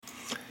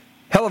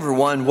Hello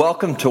everyone,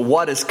 welcome to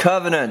What is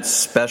Covenant,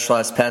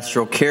 Specialized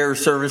Pastoral Care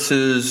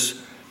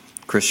Services,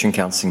 Christian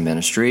Counseling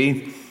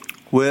Ministry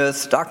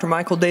with Dr.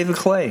 Michael David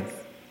Clay,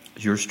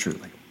 yours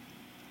truly.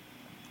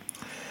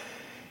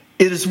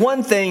 It is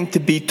one thing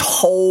to be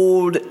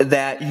told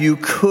that you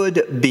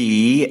could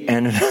be,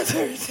 and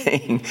another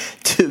thing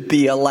to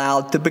be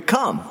allowed to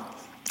become.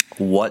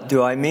 What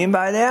do I mean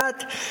by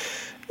that?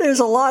 There's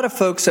a lot of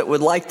folks that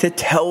would like to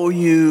tell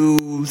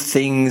you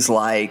things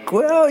like,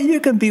 well,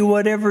 you can be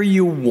whatever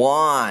you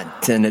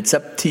want, and it's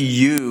up to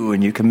you,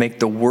 and you can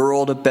make the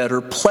world a better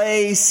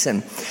place,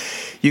 and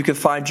you can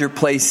find your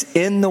place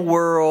in the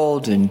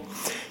world, and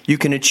you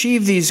can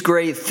achieve these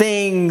great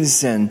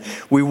things, and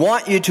we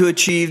want you to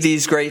achieve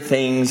these great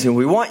things, and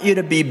we want you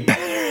to be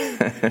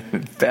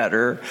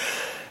better.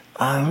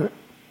 But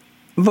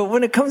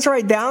when it comes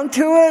right down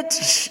to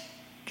it,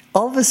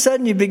 all of a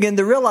sudden you begin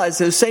to realize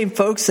those same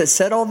folks that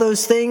said all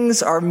those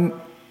things are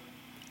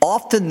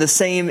often the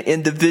same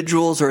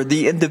individuals, or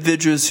the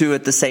individuals who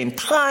at the same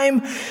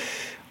time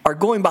are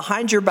going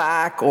behind your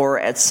back, or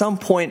at some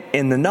point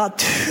in the not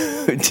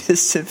too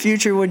distant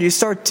future when you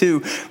start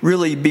to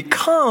really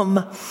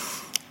become,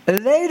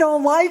 they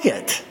don't like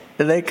it.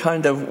 They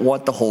kind of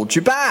want to hold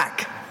you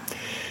back.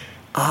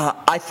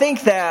 I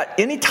think that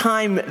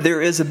anytime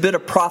there is a bit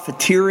of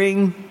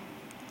profiteering,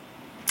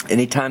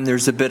 anytime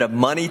there's a bit of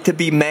money to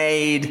be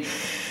made,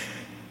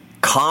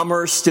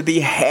 commerce to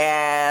be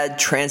had,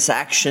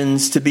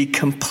 transactions to be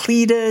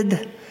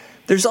completed,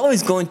 there's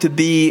always going to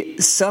be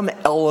some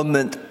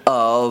element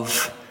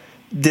of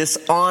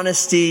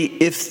dishonesty,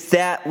 if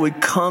that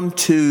would come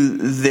to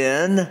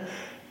then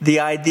the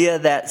idea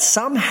that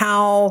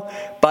somehow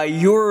by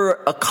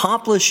your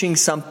accomplishing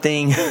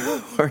something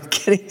or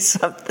getting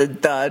something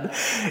done,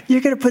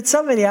 you're going to put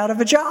somebody out of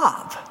a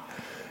job.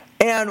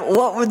 And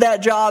what would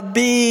that job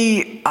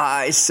be?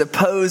 I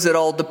suppose it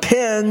all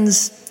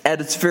depends. At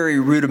its very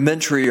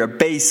rudimentary or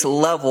base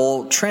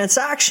level,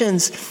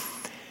 transactions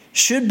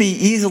should be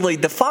easily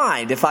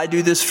defined. If I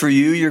do this for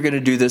you, you're going to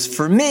do this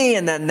for me,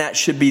 and then that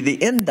should be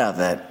the end of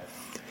it.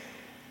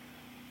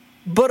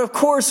 But of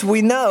course,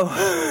 we know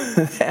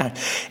that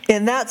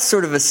in that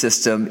sort of a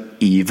system,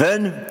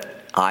 even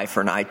eye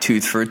for an eye,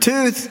 tooth for a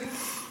tooth,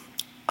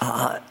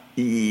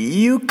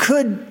 you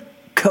could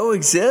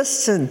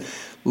coexist and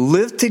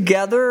live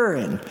together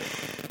and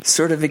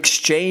sort of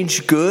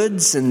exchange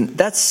goods, and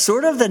that's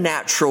sort of the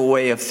natural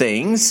way of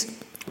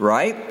things,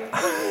 right?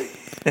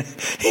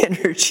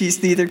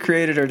 Energy's neither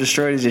created or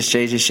destroyed, it's just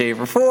changed in shape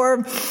or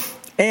form,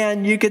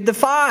 and you could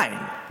define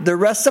the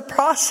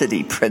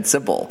reciprocity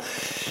principle.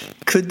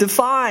 Could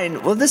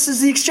define, well, this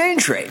is the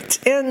exchange rate,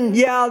 and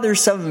yeah,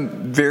 there's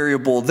some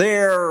variable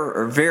there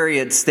or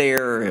variance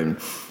there and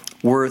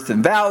worth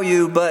and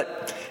value,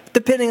 but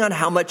depending on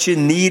how much you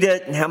need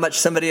it and how much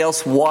somebody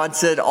else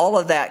wants it, all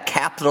of that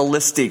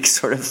capitalistic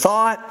sort of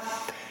thought.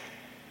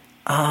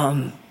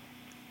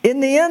 In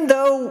the end,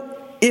 though,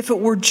 if it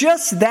were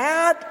just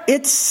that,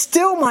 it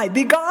still might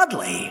be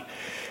godly.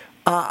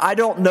 I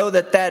don't know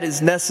that that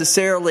is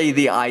necessarily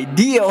the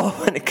ideal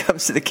when it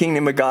comes to the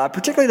kingdom of God,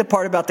 particularly the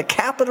part about the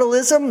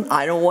capitalism.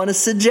 I don't want to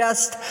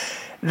suggest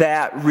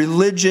that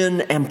religion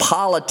and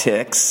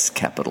politics,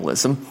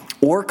 capitalism,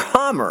 or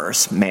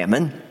commerce,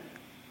 mammon,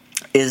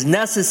 is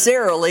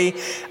necessarily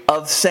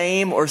of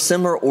same or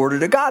similar order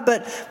to God.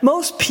 But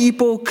most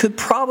people could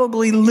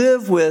probably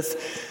live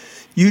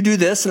with, you do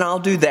this and I'll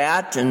do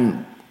that.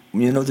 And,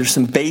 there's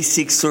some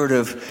basic sort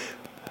of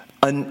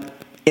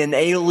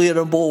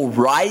inalienable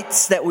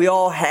rights that we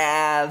all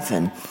have,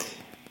 and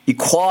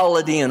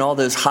equality and all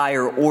those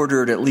higher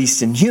ordered, at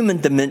least in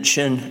human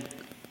dimension,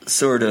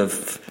 sort of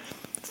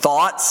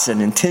thoughts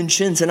and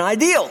intentions and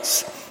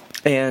ideals.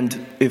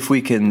 And if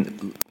we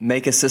can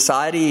make a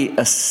society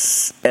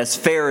as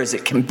fair as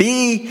it can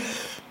be,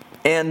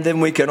 and then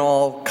we can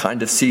all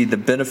kind of see the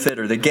benefit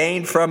or the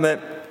gain from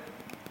it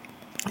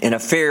in a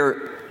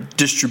fair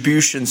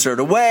distribution sort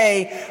of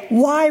way,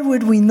 why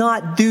would we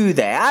not do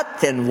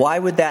that? And why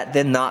would that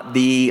then not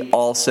be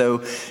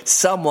also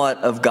somewhat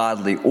of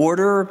godly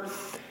order?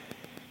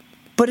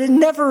 But it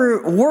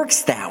never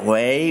works that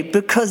way,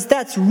 because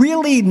that's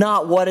really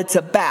not what it's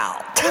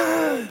about.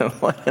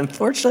 What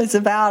unfortunately it's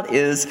about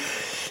is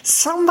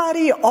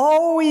somebody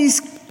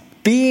always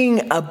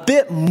being a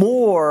bit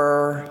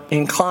more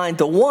inclined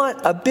to want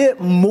a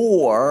bit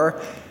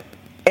more.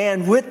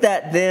 And with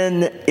that,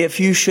 then, if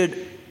you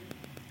should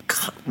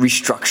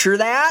restructure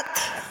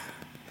that,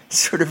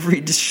 sort of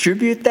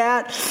redistribute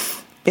that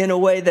in a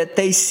way that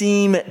they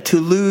seem to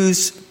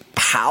lose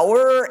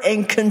power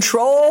and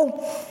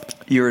control,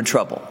 you're in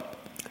trouble.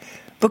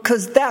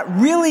 Because that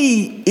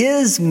really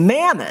is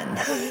mammon.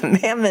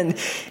 Mammon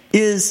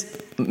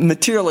is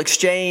material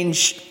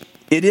exchange.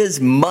 It is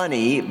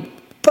money.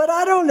 But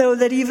I don't know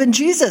that even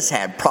Jesus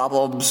had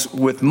problems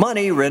with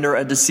money. Render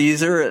unto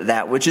Caesar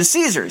that which is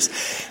Caesar's.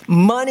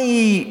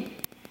 Money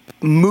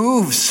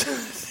moves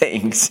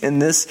things in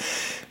this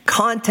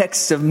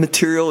context of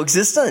material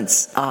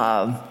existence.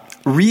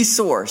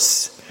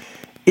 Resource.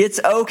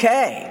 It's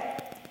okay.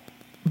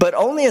 but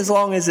only as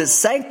long as it's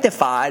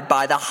sanctified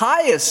by the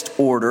highest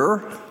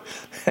order,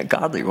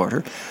 godly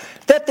order,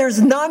 that there's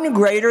none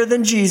greater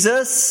than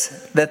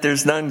Jesus, that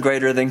there's none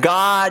greater than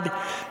God,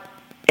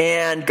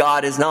 and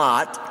God is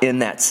not, in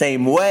that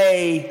same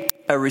way,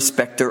 a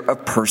respecter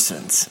of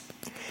persons.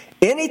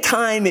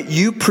 Anytime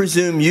you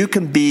presume you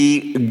can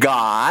be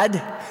God,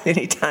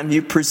 anytime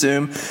you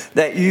presume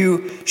that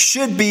you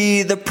should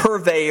be the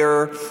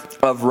purveyor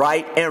of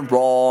right and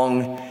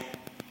wrong,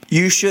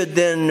 you should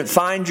then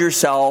find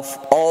yourself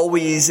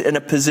always in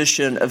a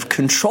position of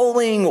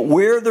controlling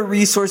where the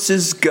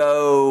resources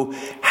go,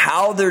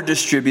 how they're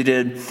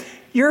distributed.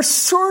 You're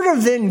sort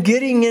of then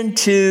getting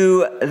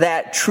into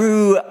that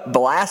true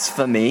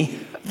blasphemy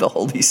of the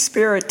Holy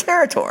Spirit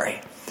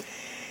territory.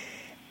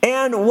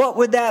 And what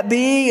would that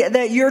be?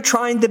 That you're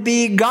trying to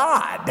be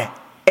God.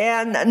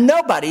 And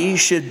nobody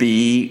should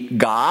be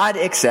God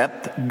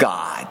except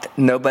God.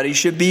 Nobody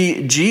should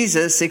be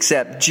Jesus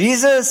except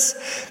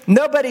Jesus.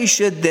 Nobody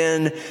should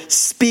then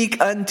speak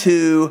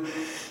unto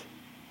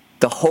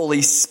the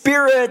Holy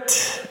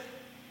Spirit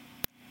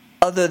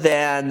other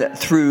than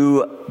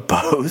through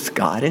both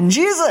God and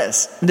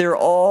Jesus. They're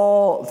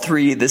all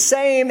three the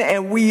same,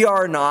 and we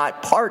are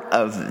not part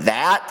of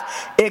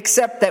that,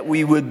 except that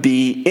we would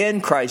be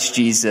in Christ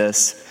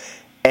Jesus.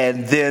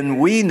 And then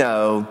we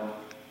know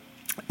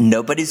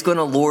nobody's going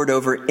to lord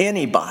over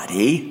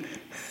anybody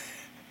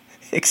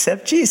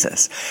except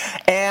Jesus.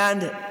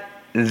 And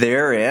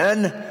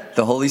therein,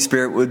 the Holy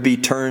Spirit would be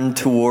turned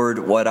toward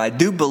what I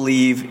do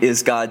believe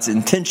is God's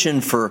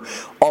intention for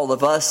all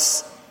of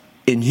us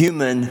in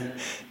human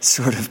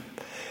sort of,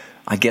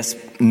 I guess,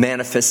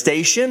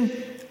 manifestation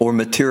or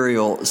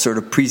material sort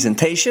of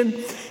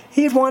presentation.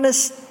 He'd want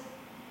us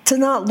to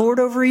not lord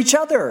over each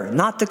other,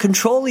 not to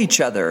control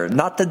each other,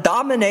 not to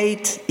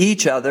dominate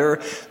each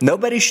other.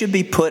 Nobody should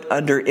be put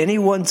under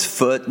anyone's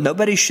foot.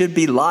 Nobody should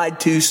be lied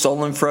to,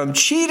 stolen from,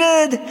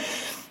 cheated.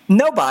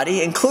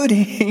 Nobody,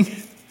 including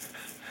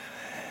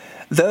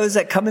those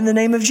that come in the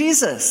name of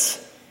Jesus.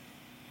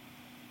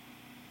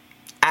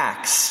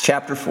 Acts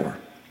chapter 4,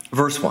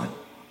 verse 1.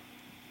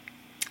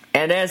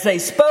 And as they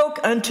spoke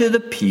unto the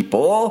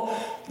people,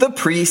 the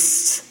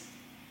priests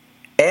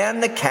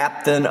and the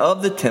captain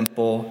of the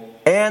temple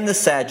and the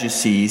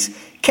Sadducees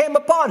came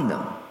upon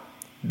them,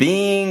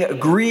 being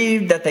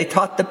grieved that they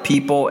taught the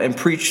people and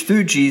preached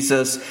through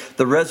Jesus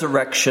the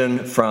resurrection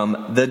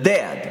from the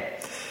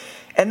dead.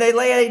 And they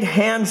laid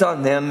hands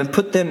on them and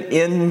put them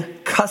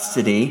in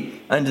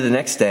custody unto the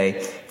next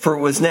day, for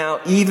it was now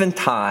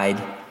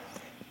eventide.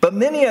 But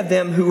many of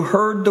them who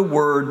heard the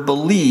word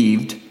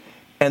believed,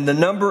 and the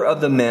number of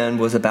the men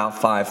was about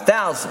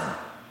 5,000.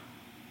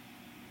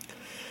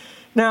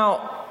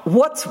 Now,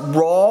 what's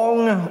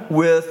wrong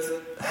with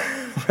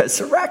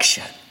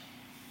resurrection?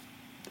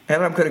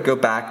 And I'm going to go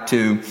back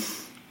to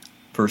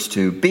verse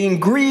 2. Being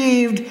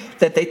grieved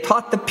that they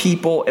taught the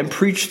people and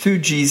preached through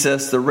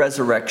Jesus the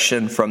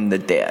resurrection from the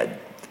dead.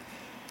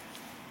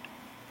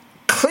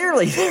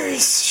 Clearly,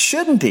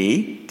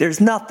 there's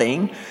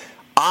nothing,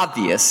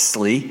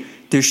 obviously,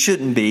 there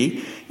shouldn't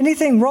be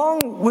anything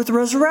wrong with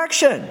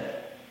resurrection.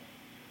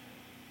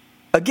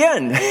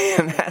 Again,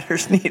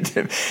 matters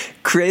neither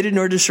created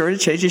nor destroyed,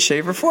 changes,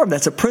 shape, or form.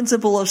 That's a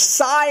principle of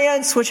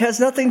science which has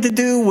nothing to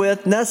do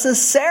with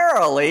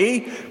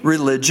necessarily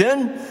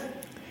religion,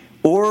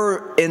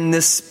 or in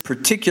this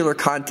particular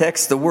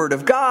context, the Word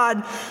of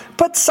God.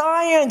 But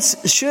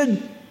science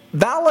should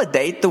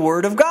validate the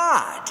Word of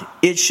God.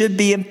 It should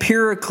be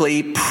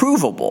empirically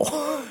provable,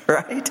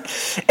 right?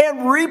 And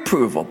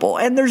reprovable.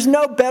 And there's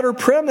no better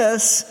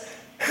premise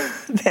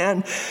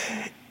than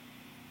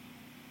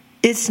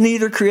it's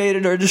neither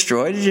created or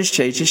destroyed. It just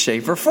changes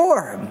shape or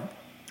form.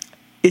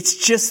 It's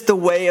just the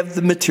way of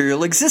the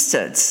material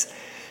existence.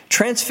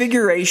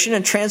 Transfiguration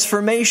and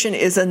transformation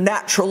is a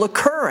natural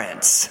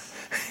occurrence.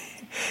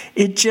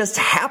 It just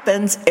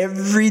happens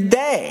every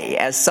day.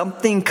 As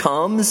something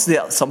comes,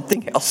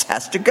 something else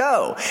has to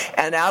go.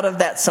 And out of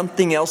that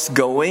something else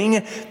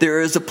going,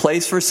 there is a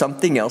place for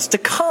something else to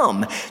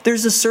come.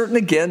 There's a certain,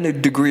 again, a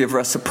degree of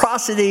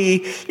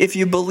reciprocity. If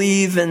you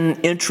believe in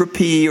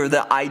entropy or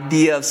the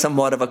idea of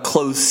somewhat of a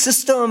closed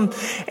system,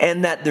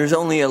 and that there's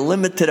only a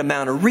limited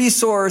amount of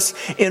resource,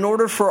 in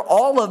order for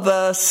all of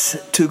us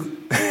to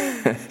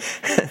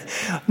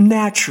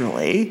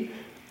naturally,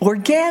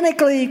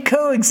 organically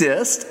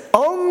coexist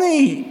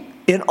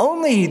in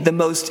only the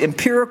most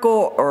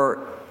empirical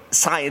or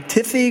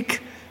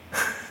scientific,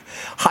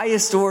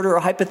 highest order,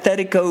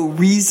 hypothetical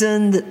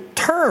reasoned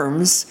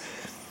terms,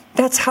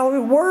 that's how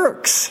it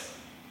works.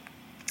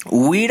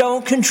 We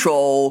don't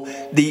control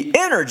the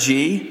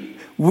energy.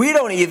 We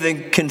don't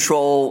even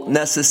control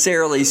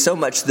necessarily so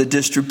much the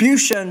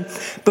distribution,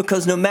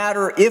 because no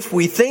matter if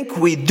we think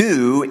we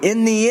do,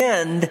 in the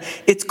end,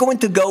 it's going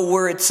to go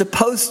where it's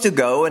supposed to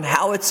go and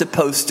how it's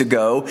supposed to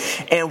go,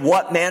 and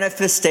what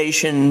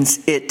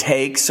manifestations it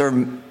takes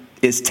or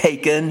is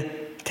taken,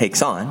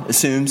 takes on,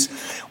 assumes,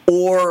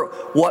 or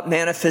what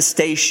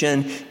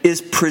manifestation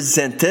is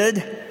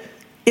presented.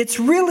 It's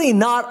really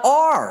not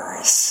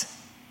ours.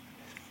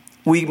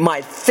 We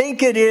might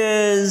think it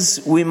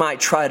is. We might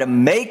try to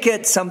make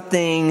it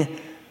something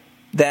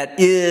that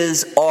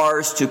is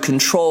ours to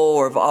control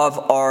or of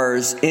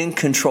ours in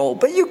control.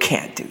 But you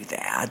can't do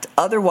that.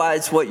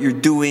 Otherwise, what you're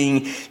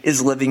doing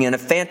is living in a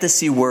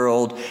fantasy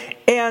world.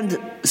 And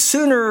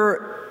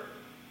sooner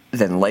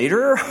than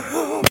later,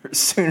 or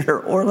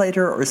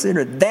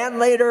sooner than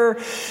later,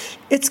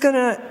 it's going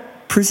to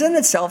present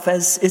itself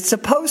as it's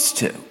supposed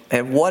to.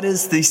 And what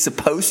is the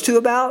supposed to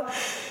about?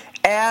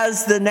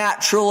 As the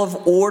natural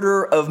of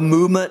order of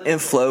movement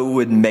and flow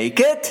would make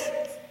it,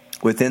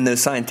 within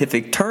those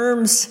scientific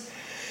terms,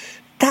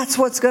 that's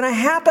what's going to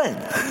happen.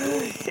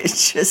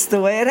 It's just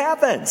the way it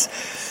happens.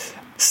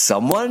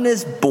 Someone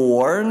is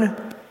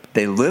born,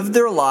 they live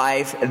their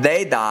life,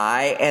 they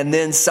die, and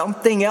then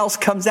something else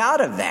comes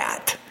out of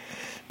that.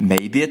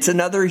 Maybe it's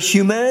another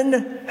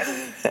human.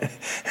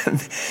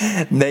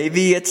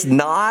 Maybe it's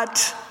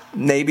not.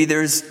 Maybe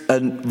there's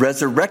a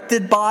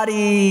resurrected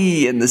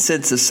body in the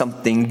sense of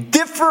something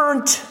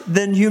different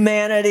than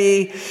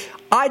humanity.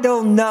 I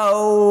don't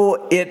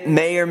know. It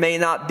may or may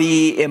not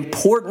be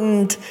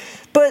important.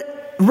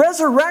 But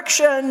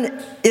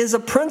resurrection is a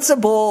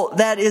principle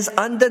that is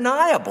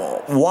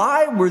undeniable.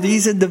 Why were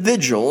these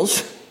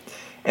individuals,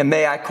 and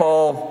may I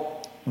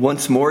call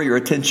once more your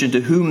attention to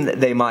whom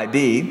they might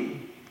be,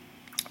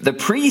 the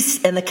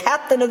priests and the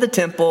captain of the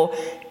temple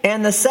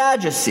and the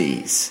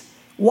Sadducees,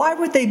 why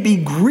would they be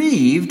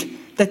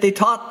grieved that they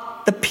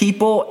taught the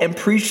people and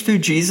preached through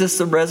Jesus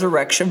the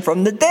resurrection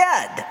from the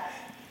dead?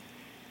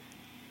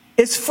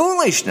 It's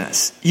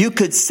foolishness. You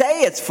could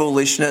say it's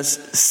foolishness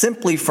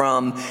simply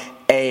from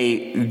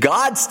a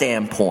God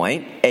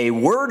standpoint, a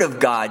Word of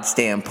God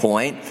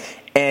standpoint,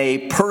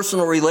 a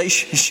personal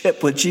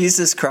relationship with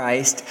Jesus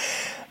Christ,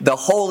 the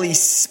Holy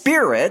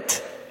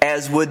Spirit,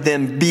 as would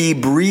then be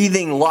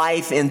breathing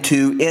life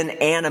into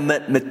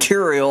inanimate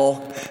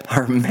material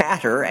or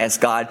matter as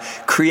God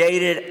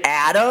created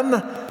Adam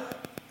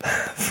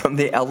from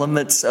the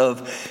elements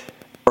of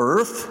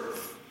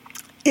earth.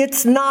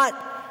 It's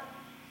not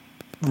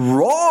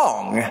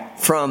wrong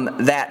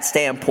from that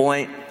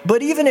standpoint,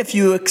 but even if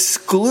you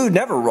exclude,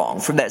 never wrong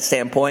from that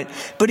standpoint,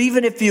 but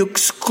even if you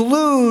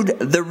exclude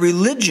the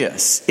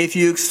religious, if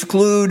you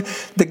exclude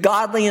the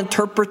godly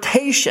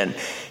interpretation,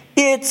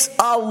 it's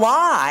a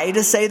lie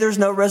to say there's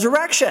no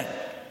resurrection.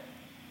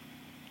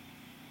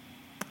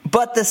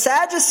 But the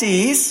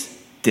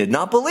Sadducees did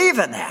not believe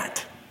in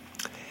that.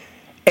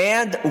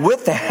 And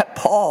with that,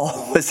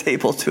 Paul was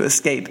able to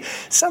escape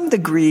some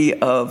degree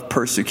of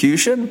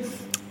persecution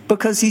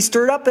because he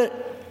stirred up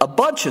a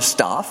bunch of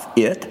stuff.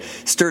 It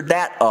stirred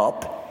that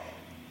up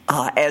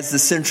as the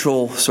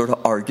central sort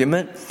of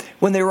argument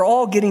when they were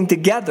all getting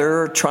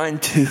together trying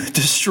to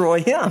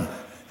destroy him.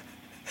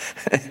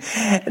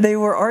 They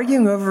were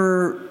arguing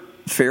over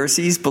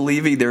Pharisees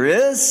believing there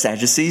is,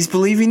 Sadducees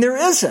believing there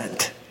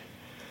isn't.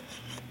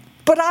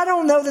 But I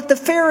don't know that the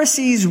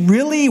Pharisees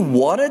really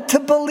wanted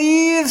to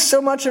believe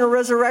so much in a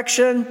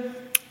resurrection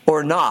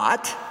or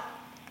not,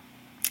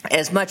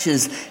 as much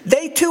as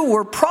they too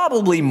were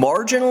probably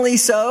marginally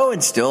so,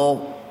 and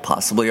still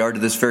possibly are to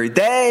this very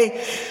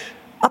day,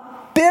 a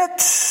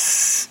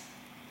bit,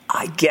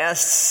 I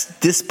guess,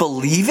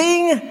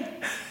 disbelieving.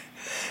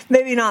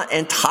 Maybe not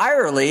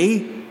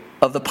entirely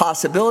of the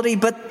possibility,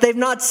 but they've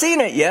not seen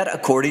it yet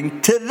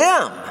according to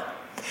them.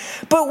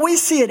 But we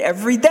see it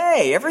every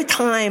day. Every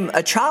time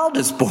a child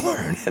is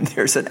born, and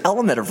there's an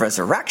element of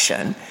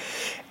resurrection.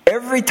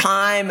 Every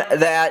time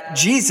that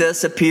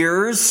Jesus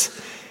appears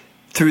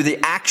through the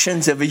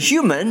actions of a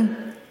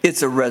human,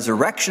 it's a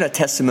resurrection, a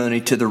testimony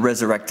to the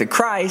resurrected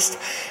Christ.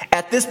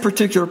 At this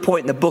particular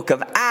point in the book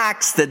of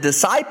Acts, the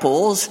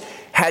disciples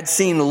had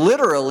seen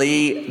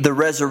literally the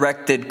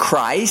resurrected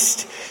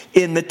Christ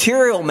in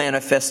material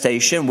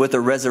manifestation with a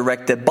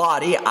resurrected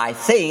body. I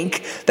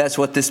think that's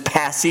what this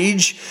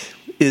passage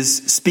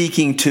is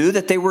speaking to,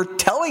 that they were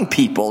telling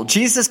people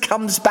Jesus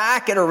comes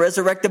back in a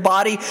resurrected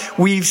body.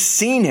 We've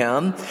seen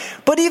him.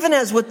 But even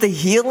as with the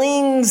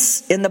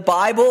healings in the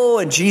Bible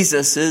and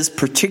Jesus's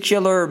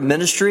particular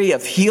ministry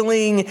of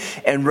healing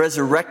and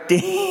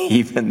resurrecting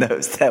even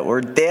those that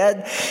were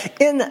dead,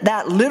 in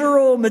that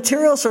literal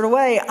material sort of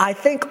way, I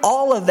think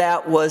all of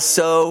that was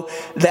so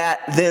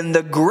that then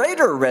the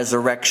greater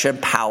resurrection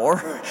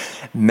power,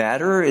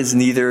 matter is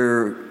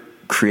neither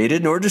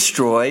created nor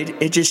destroyed,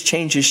 it just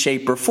changes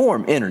shape or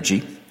form.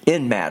 Energy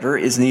in matter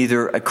is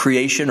neither a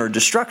creation or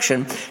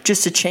destruction,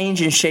 just a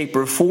change in shape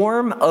or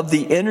form of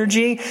the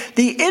energy.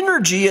 The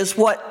energy is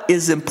what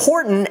is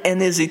important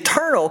and is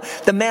eternal.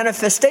 The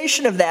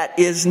manifestation of that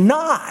is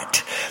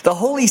not. The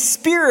Holy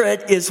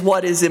Spirit is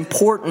what is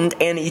important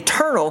and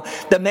eternal.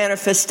 The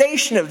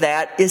manifestation of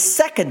that is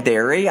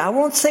secondary. I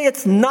won't say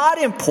it's not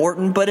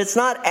important, but it's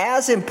not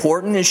as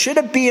important. And should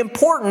it be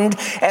important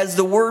as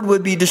the word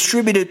would be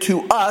distributed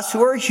to us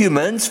who are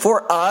humans,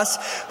 for us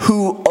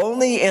who only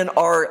only in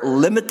our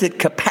limited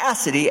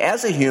capacity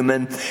as a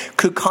human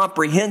could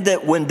comprehend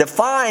it when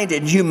defined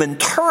in human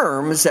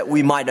terms that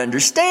we might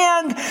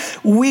understand,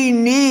 we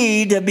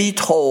need to be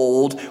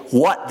told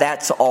what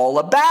that's all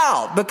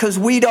about, because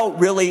we don't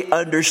really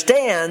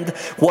understand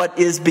what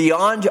is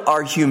beyond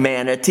our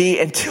humanity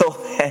until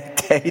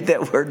that day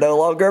that we're no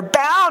longer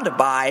bound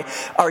by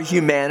our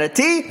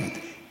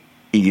humanity,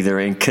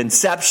 either in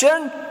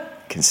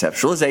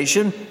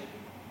conceptualization,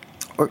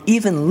 or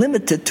even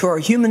limited to our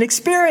human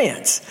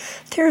experience.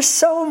 There's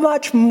so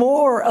much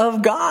more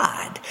of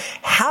God.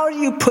 How do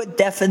you put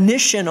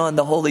definition on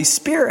the Holy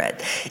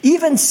Spirit?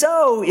 Even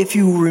so, if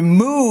you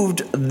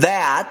removed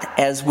that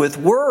as with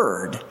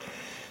word,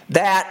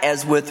 that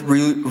as with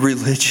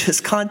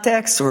religious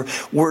context or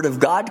Word of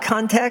God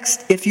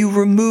context, if you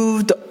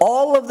removed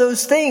all of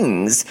those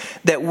things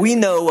that we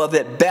know of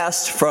it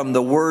best from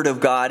the Word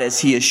of God as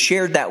He has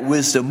shared that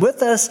wisdom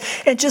with us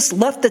and just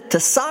left it to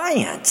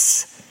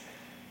science,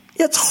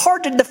 it's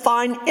hard to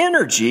define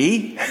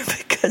energy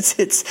because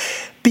it's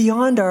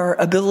beyond our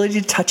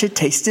ability to touch it,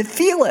 taste it,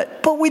 feel it.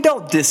 But we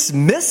don't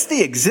dismiss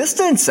the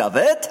existence of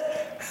it.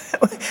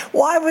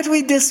 Why would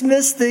we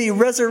dismiss the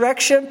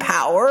resurrection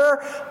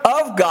power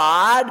of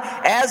God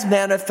as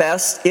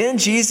manifest in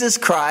Jesus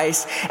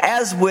Christ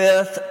as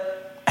with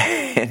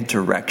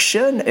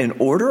direction and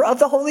order of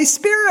the Holy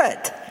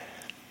Spirit?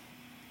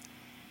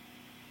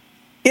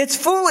 It's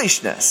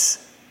foolishness.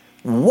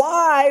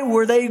 Why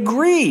were they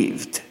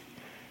grieved?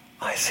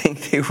 I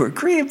think they were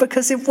grieved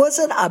because it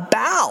wasn't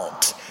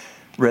about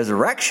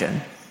resurrection,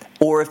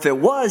 or if it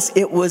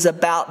was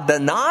about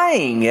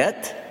denying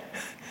it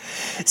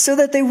so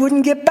that they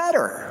wouldn't get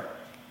better,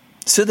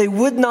 so they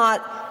would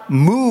not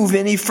move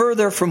any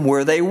further from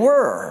where they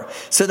were,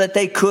 so that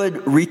they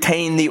could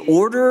retain the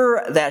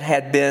order that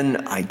had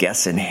been, I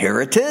guess,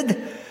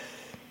 inherited.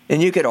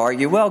 And you could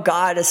argue, well,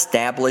 God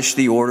established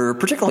the order,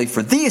 particularly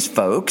for these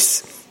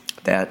folks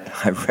that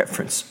I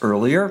referenced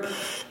earlier,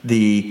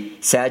 the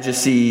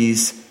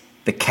Sadducees,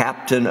 the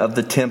captain of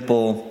the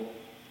temple,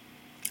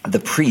 the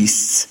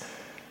priests.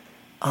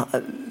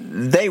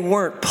 They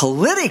weren't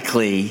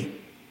politically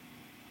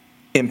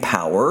in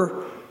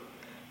power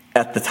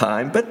at the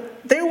time, but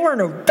they weren't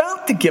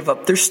about to give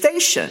up their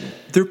station,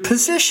 their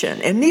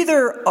position. And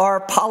neither are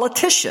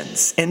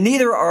politicians, and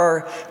neither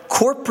are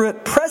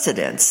corporate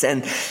presidents,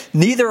 and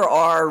neither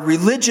are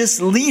religious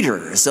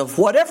leaders of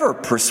whatever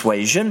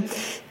persuasion,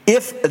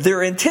 if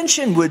their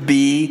intention would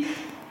be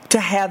to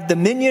have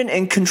dominion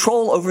and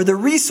control over the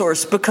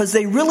resource, because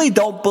they really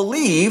don't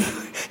believe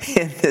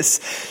in this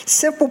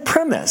simple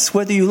premise,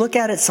 whether you look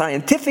at it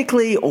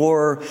scientifically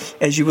or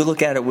as you would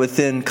look at it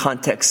within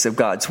context of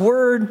God's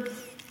Word.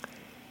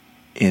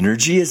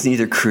 Energy is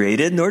neither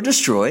created nor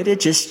destroyed. It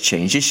just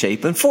changes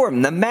shape and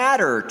form. The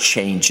matter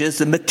changes,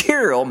 the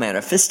material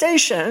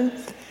manifestation,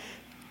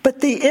 but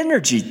the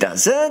energy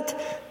doesn't.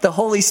 The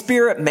Holy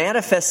Spirit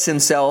manifests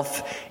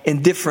Himself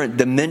in different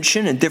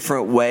dimensions, in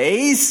different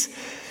ways.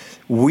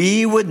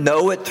 We would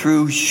know it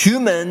through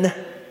human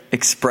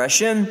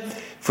expression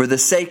for the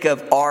sake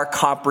of our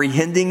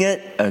comprehending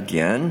it.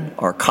 Again,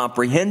 our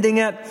comprehending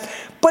it.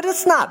 But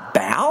it's not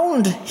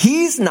bound.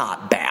 He's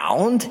not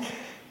bound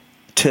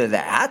to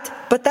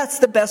that. But that's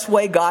the best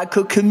way God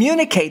could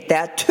communicate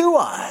that to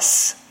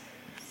us.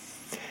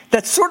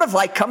 That's sort of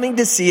like coming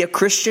to see a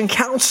Christian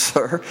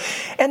counselor,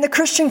 and the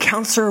Christian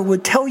counselor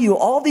would tell you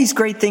all these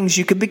great things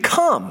you could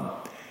become.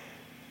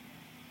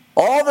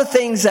 All the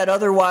things that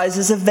otherwise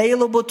is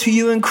available to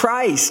you in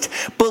Christ.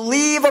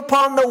 Believe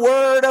upon the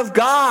Word of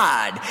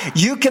God.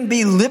 You can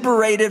be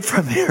liberated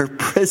from your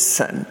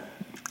prison.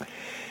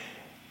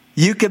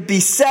 You could be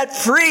set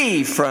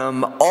free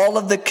from all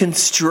of the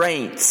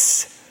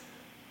constraints.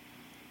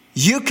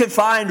 You could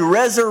find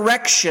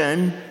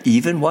resurrection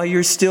even while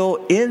you're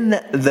still in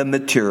the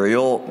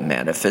material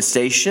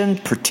manifestation,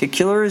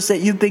 particulars that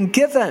you've been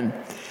given.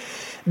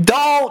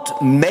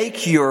 Don't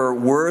make your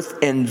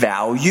worth and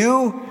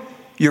value,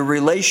 your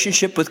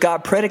relationship with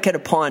God, predicate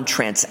upon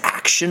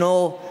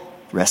transactional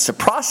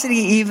reciprocity,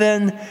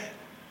 even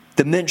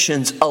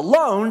dimensions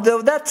alone,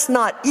 though that's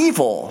not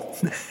evil.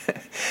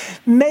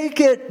 Make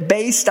it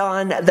based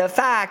on the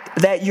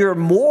fact that you're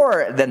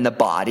more than the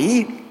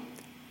body.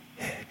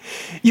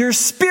 Your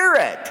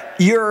spirit,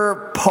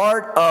 you're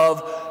part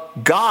of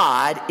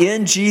God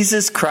in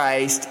Jesus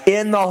Christ,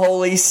 in the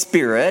Holy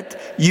Spirit.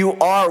 You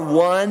are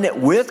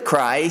one with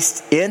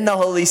Christ in the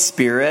Holy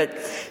Spirit.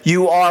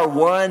 You are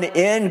one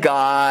in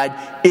God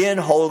in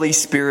Holy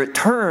Spirit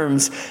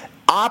terms.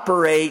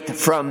 Operate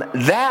from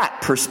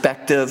that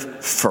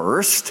perspective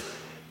first,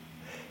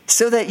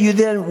 so that you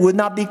then would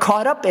not be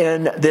caught up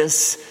in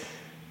this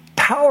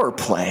power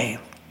play.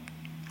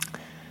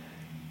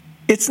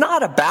 It's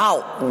not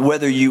about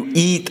whether you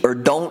eat or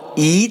don't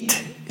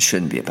eat. It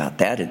shouldn't be about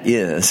that. It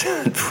is,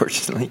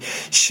 unfortunately.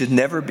 It should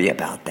never be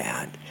about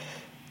that.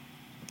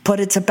 But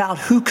it's about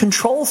who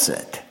controls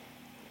it.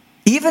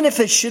 Even if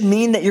it should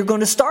mean that you're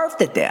going to starve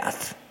to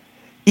death.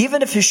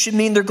 Even if it should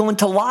mean they're going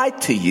to lie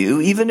to you.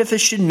 Even if it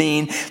should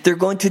mean they're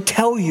going to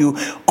tell you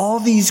all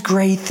these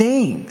great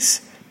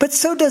things. But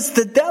so does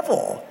the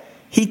devil.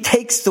 he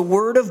takes the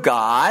word of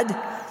God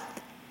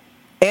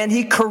and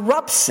he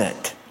corrupts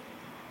it.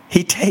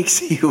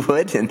 He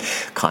would, in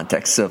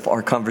context of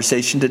our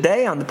conversation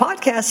today on the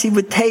podcast, he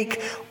would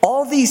take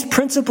all these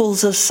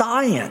principles of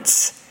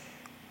science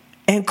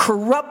and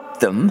corrupt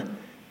them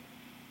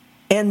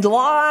and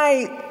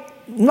lie,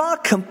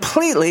 not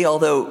completely,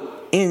 although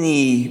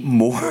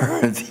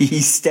anymore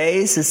these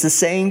days, as the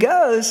saying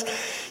goes,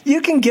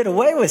 you can get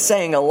away with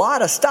saying a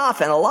lot of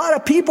stuff and a lot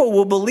of people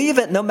will believe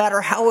it no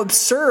matter how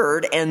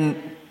absurd and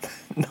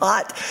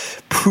not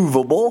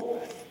provable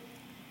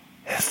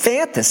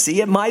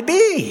fantasy it might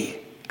be.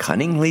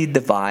 Cunningly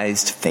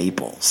devised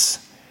fables.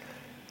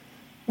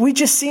 We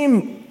just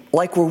seem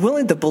like we're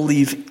willing to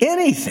believe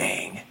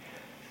anything.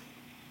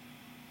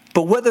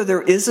 But whether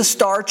there is a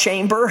star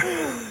chamber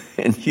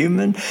in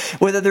human,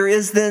 whether there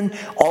is then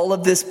all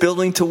of this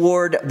building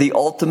toward the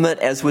ultimate,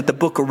 as with the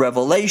book of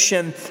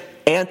Revelation,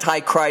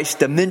 Antichrist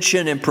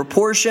dimension and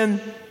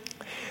proportion,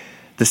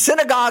 the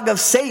synagogue of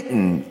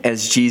Satan,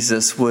 as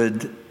Jesus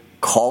would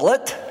call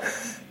it,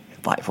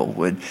 the Bible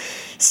would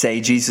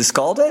say Jesus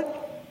called it.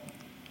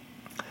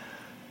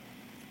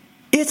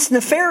 It's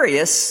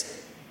nefarious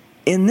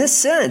in this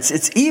sense.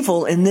 It's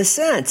evil in this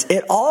sense.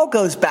 It all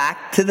goes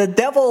back to the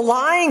devil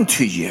lying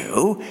to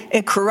you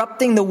and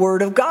corrupting the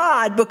word of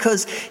God,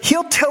 because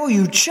he'll tell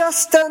you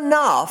just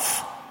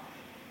enough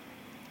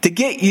to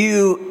get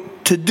you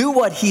to do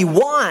what he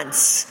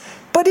wants,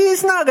 but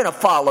he's not going to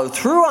follow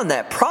through on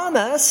that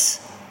promise.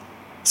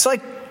 It's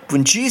like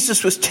when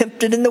Jesus was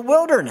tempted in the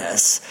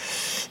wilderness.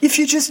 If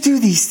you just do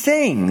these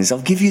things, I'll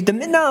give you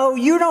dominion. No,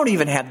 you don't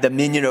even have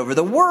dominion over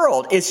the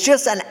world. It's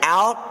just an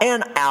out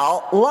and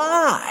out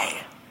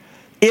lie.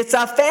 It's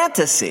a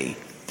fantasy.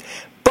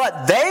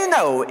 But they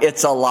know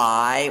it's a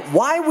lie.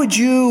 Why would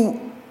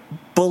you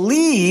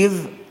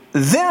believe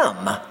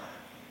them?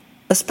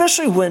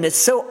 Especially when it's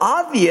so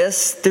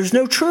obvious there's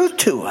no truth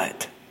to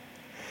it.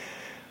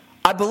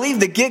 I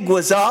believe the gig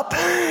was up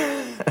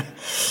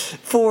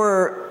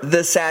for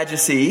the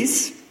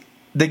Sadducees.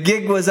 The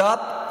gig was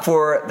up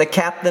for the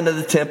captain of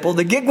the temple.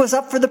 The gig was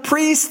up for the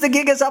priests. The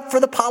gig is up for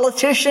the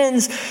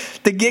politicians.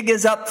 The gig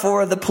is up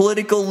for the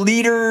political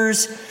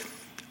leaders,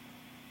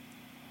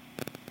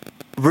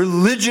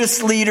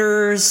 religious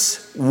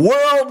leaders,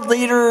 world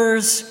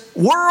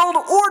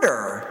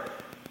order.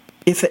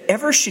 If it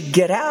ever should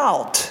get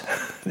out,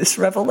 this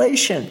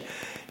revelation,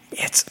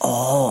 it's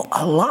all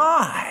a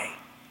lie.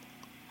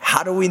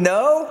 How do we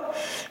know?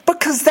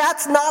 Because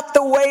that's not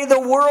the way the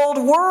world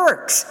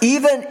works.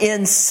 Even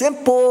in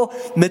simple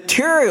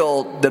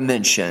material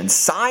dimensions,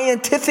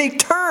 scientific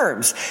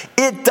terms,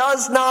 it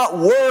does not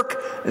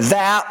work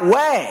that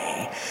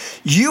way.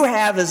 You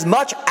have as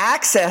much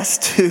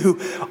access to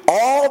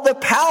all the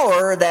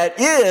power that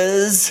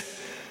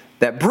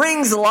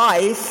brings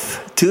life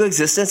to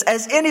existence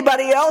as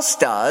anybody else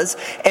does.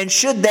 And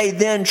should they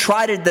then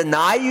try to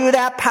deny you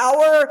that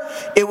power,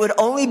 it would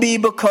only be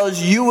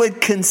because you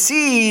would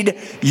concede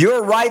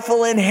your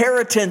rightful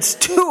inheritance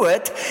to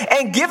it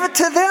and give it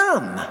to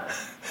them.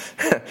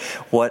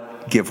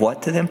 Give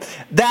what to them?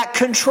 That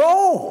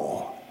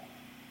control.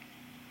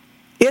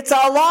 It's a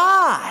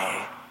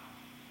lie.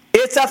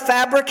 It's a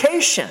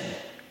fabrication.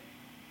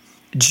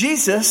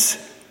 Jesus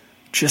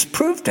just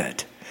proved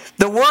it.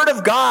 The Word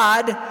of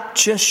God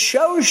just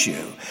shows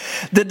you.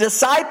 The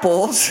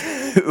disciples,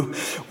 who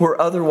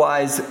were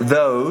otherwise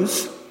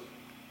those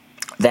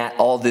that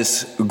all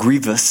this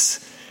grievous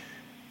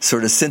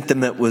sort of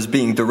sentiment was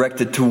being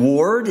directed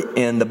toward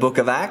in the book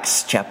of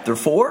Acts, chapter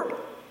 4,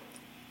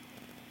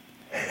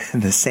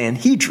 the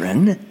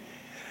Sanhedrin,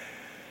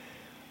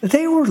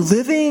 they were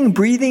living,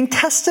 breathing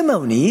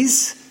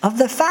testimonies of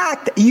the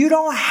fact that you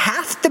don't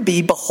have to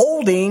be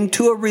beholding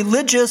to a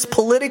religious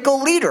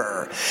political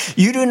leader.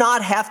 You do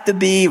not have to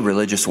be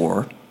religious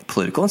or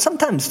political, and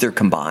sometimes they're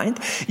combined.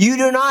 You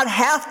do not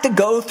have to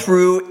go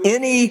through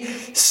any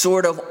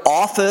sort of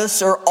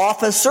office or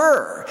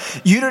officer.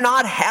 You do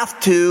not have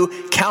to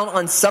count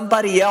on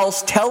somebody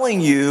else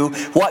telling you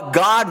what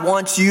God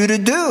wants you to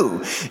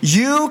do.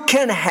 You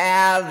can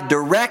have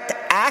direct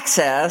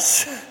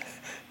access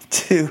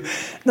to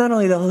not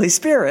only the Holy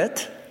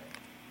Spirit,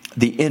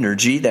 the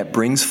energy that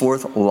brings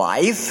forth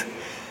life,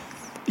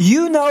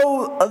 you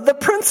know the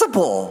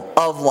principle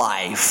of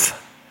life.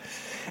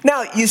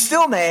 Now, you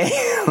still may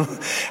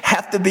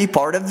have to be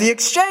part of the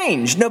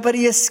exchange.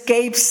 Nobody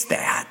escapes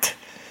that.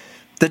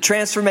 The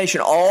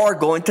transformation, all are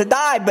going to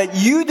die, but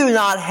you do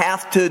not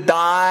have to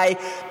die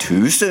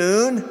too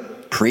soon,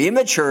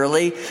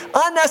 prematurely,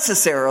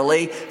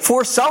 unnecessarily,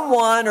 for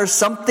someone or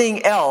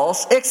something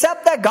else,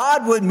 except that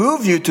God would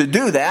move you to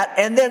do that,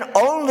 and then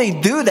only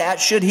do that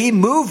should He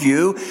move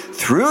you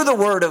through the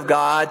Word of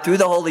God, through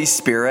the Holy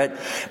Spirit.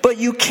 But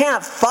you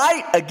can't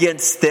fight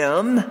against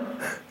them,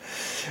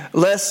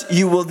 lest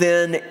you will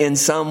then, in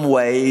some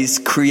ways,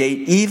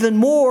 create even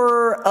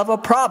more of a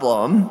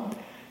problem.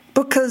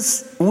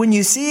 Because when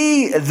you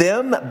see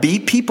them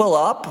beat people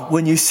up,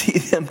 when you see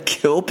them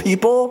kill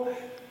people,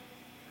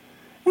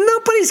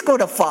 nobody's going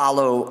to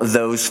follow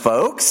those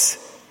folks.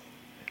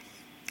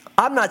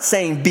 I'm not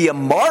saying be a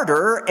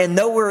martyr, and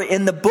nowhere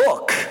in the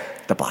book,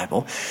 the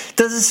Bible,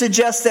 does it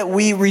suggest that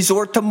we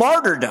resort to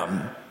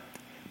martyrdom.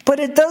 But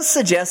it does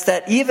suggest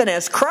that even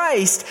as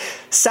Christ,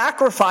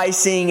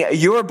 sacrificing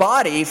your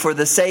body for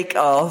the sake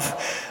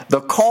of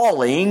the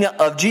calling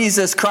of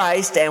Jesus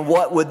Christ, and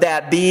what would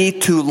that be?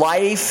 To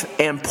life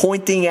and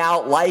pointing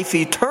out life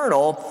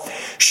eternal.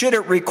 Should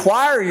it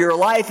require your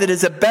life, it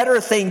is a better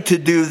thing to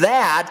do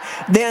that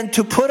than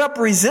to put up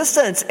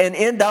resistance and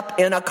end up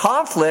in a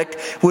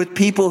conflict with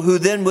people who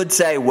then would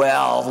say,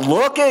 well,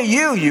 look at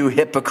you, you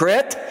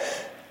hypocrite.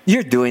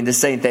 You're doing the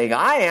same thing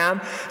I am.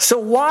 So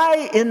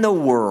why in the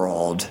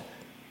world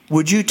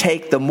would you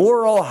take the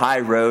moral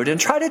high road and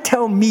try to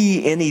tell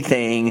me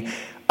anything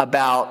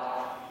about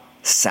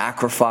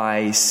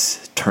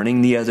sacrifice,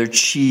 turning the other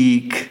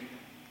cheek?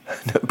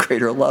 No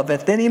greater love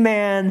hath any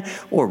man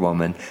or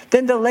woman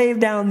than to lay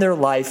down their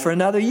life for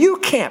another. You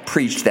can't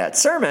preach that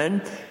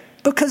sermon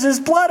because there's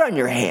blood on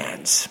your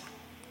hands.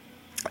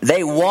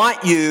 They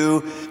want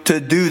you to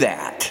do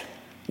that.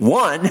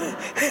 One,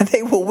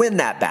 they will win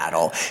that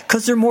battle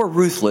because they're more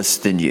ruthless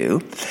than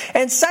you.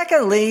 And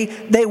secondly,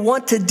 they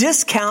want to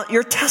discount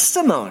your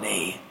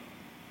testimony.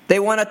 They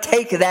want to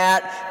take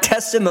that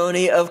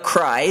testimony of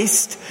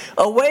Christ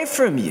away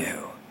from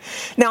you.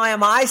 Now,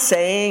 am I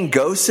saying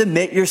go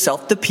submit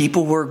yourself to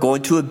people who are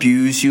going to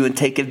abuse you and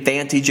take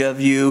advantage of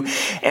you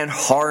and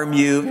harm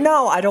you?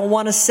 No, I don't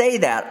want to say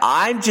that.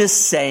 I'm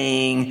just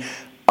saying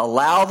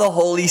allow the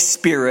Holy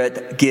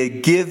Spirit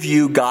give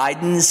you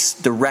guidance,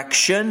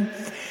 direction,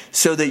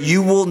 so that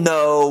you will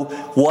know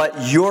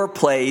what your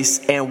place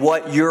and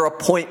what your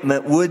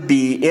appointment would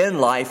be in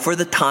life for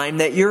the time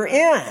that you're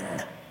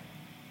in.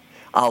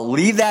 I'll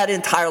leave that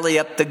entirely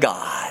up to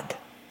God.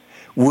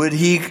 Would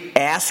He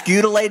ask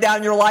you to lay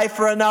down your life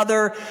for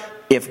another?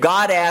 If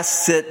God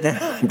asks it, then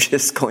I'm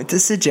just going to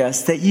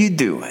suggest that you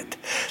do it.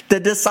 The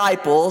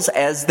disciples,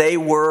 as they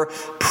were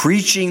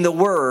preaching the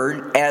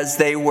word, as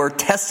they were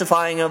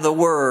testifying of the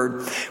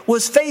word,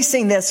 was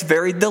facing this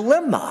very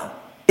dilemma.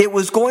 It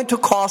was going to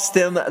cost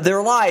them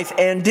their life,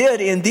 and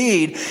did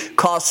indeed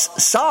cost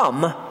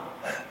some,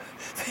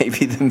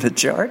 maybe the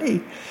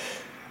majority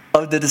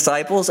of the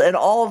disciples, and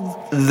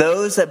all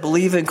those that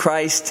believe in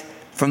Christ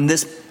from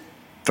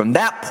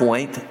that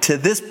point to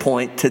this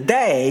point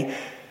today,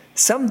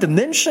 some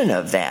dimension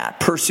of that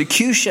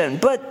persecution.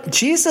 But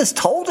Jesus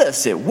told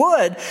us it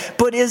would.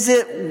 But is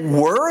it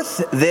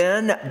worth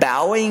then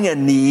bowing a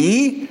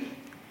knee,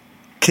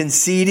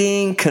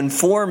 conceding,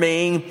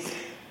 conforming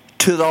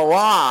to the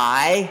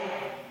lie,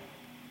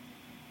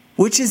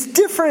 which is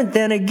different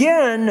than,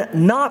 again,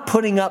 not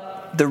putting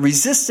up the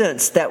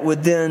resistance that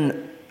would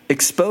then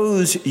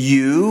expose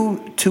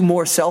you to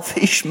more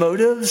selfish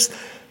motives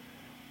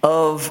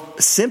of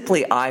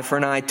simply eye for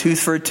an eye, tooth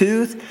for a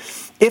tooth?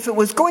 If it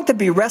was going to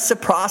be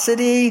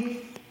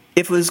reciprocity,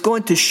 if it was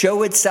going to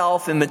show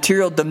itself in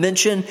material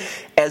dimension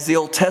as the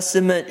Old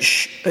Testament,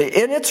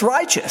 and it's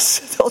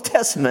righteous. The Old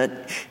Testament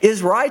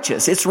is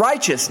righteous. It's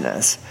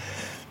righteousness.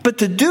 But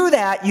to do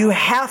that, you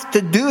have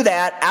to do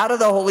that out of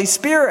the Holy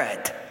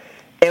Spirit.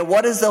 And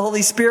what is the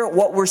Holy Spirit?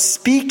 What we're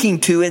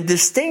speaking to in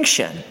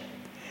distinction.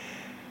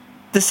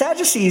 The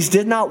Sadducees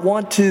did not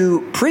want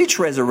to preach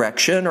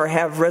resurrection or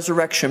have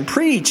resurrection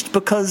preached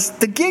because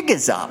the gig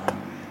is up.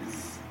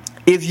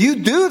 If you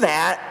do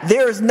that,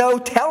 there is no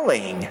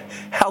telling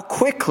how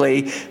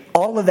quickly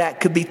all of that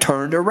could be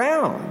turned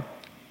around.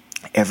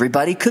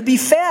 Everybody could be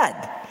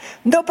fed.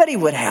 Nobody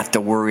would have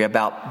to worry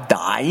about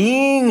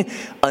dying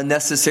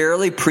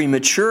unnecessarily,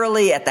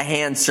 prematurely, at the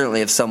hands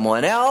certainly of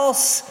someone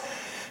else.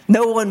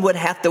 No one would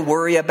have to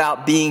worry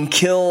about being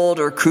killed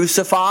or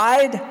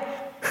crucified.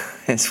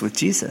 It's with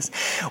Jesus.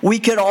 We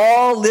could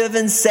all live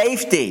in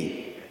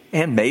safety.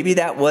 And maybe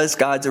that was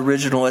God's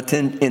original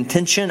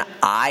intention.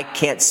 I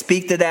can't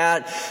speak to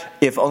that,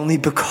 if only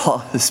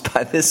because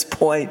by this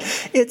point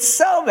it's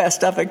so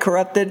messed up and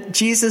corrupted.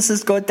 Jesus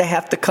is going to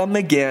have to come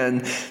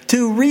again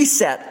to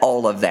reset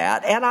all of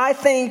that. And I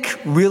think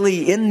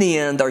really in the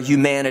end our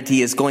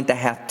humanity is going to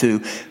have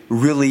to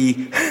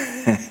really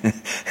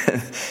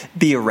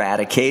be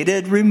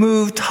eradicated,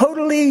 removed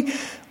totally,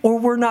 or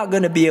we're not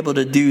going to be able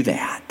to do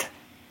that.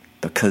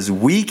 Because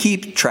we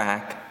keep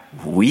track,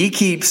 we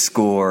keep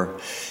score,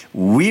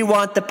 we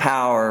want the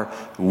power,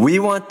 we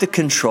want the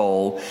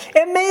control,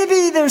 and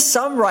maybe there's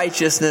some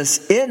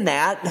righteousness in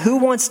that. Who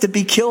wants to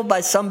be killed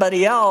by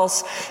somebody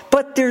else?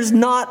 But there's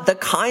not the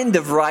kind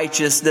of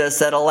righteousness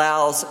that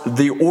allows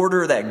the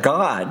order that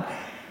God,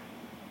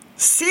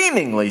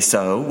 seemingly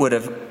so, would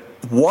have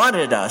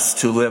wanted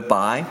us to live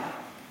by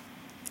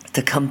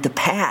to come to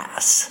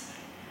pass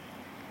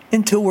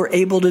until we're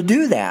able to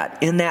do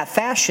that in that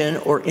fashion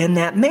or in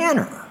that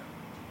manner.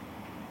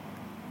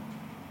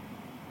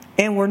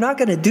 And we're not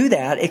going to do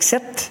that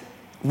except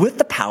with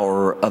the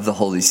power of the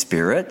Holy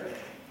Spirit.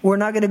 We're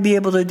not going to be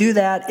able to do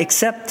that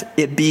except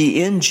it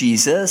be in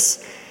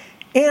Jesus.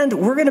 And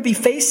we're going to be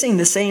facing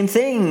the same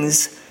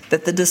things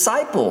that the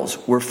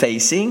disciples were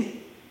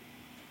facing.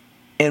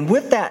 And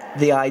with that,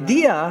 the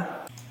idea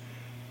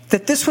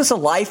that this was a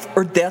life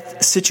or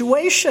death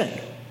situation.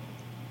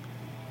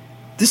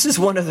 This is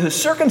one of those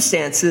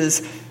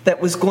circumstances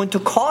that was going to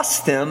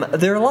cost them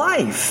their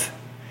life.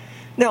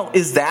 Now,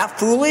 is that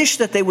foolish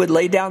that they would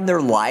lay down their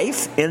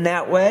life in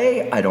that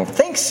way? I don't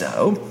think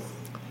so.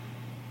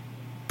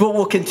 But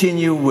we'll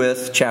continue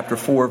with chapter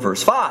 4,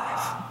 verse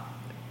 5.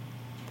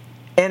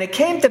 And it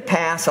came to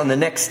pass on the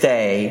next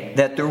day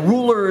that the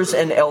rulers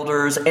and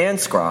elders and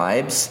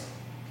scribes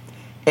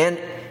and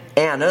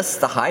Annas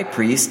the high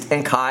priest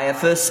and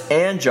Caiaphas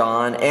and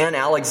John and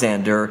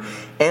Alexander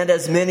and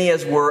as many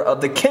as were of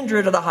the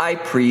kindred of the high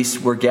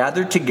priest were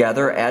gathered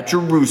together at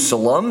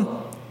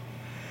Jerusalem.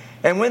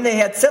 And when they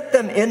had set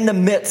them in the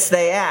midst,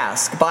 they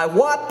asked, by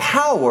what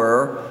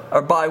power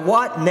or by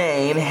what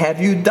name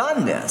have you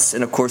done this?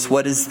 And of course,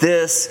 what is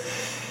this?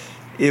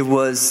 It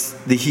was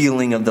the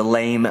healing of the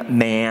lame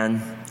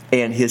man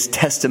and his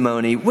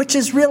testimony, which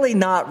is really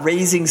not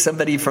raising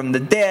somebody from the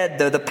dead,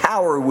 though the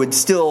power would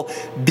still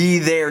be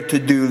there to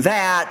do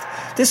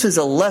that. This was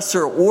a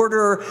lesser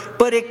order,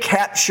 but it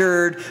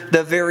captured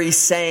the very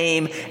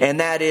same,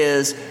 and that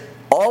is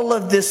all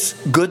of this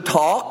good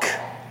talk.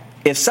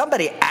 If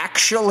somebody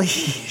actually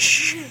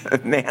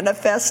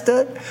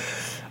manifested,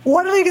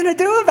 what are they going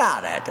to do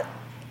about it?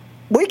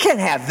 We can't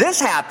have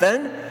this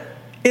happen.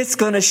 It's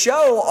going to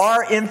show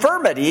our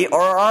infirmity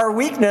or our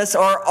weakness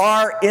or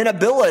our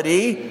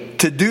inability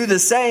to do the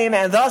same,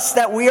 and thus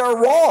that we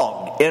are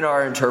wrong in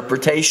our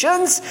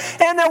interpretations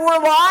and that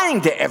we're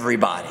lying to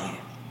everybody.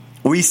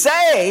 We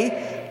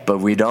say, but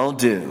we don't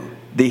do.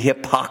 The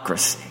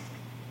hypocrisy.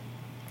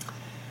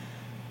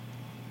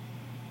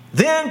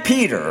 Then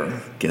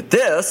Peter, get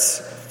this,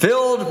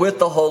 filled with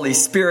the Holy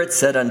Spirit,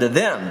 said unto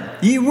them,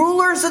 Ye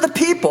rulers of the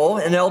people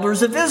and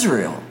elders of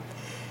Israel,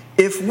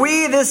 if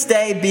we this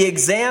day be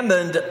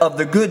examined of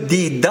the good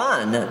deed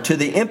done to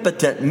the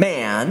impotent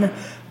man,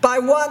 by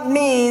what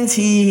means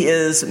he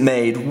is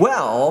made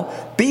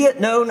well, be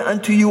it known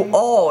unto you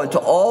all and to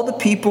all the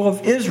people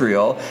of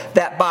Israel,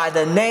 that by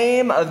the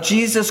name of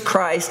Jesus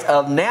Christ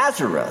of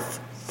Nazareth,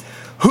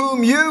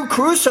 whom ye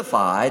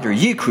crucified,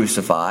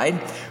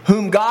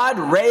 whom God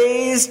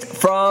raised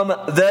from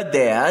the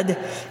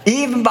dead,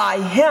 even by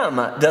him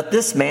doth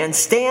this man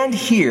stand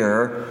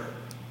here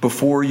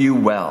before you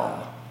well.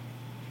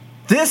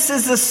 This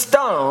is the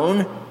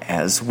stone,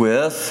 as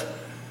with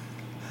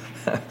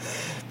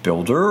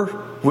builder,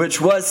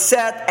 which was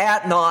set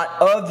at naught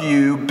of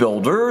you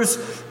builders,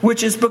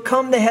 which is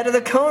become the head of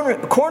the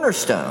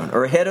cornerstone,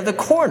 or head of the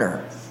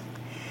corner.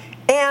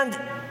 And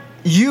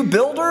you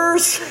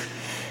builders,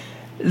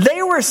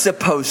 they were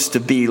supposed to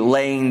be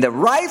laying the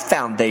right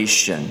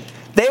foundation.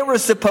 They were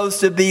supposed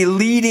to be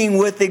leading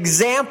with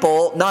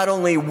example, not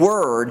only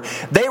word.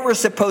 They were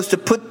supposed to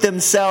put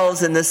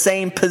themselves in the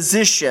same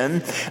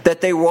position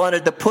that they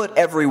wanted to put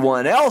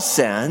everyone else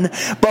in,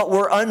 but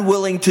were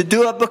unwilling to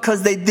do it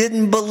because they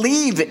didn't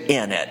believe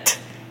in it.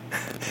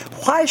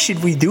 Why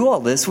should we do all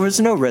this? There's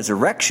no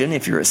resurrection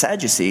if you're a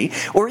Sadducee,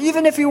 or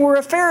even if you were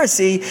a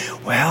Pharisee.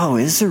 Well,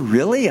 is there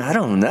really? I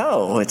don't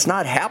know. It's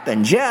not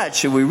happened yet.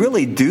 Should we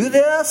really do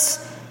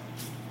this?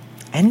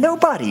 And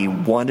nobody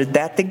wanted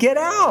that to get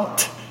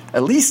out.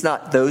 At least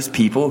not those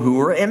people who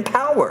were in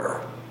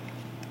power.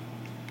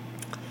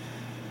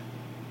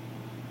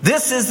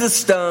 This is the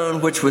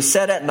stone which was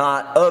set at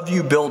naught of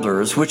you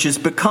builders, which has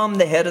become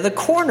the head of the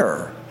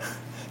corner.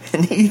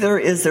 And neither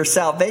is there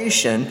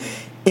salvation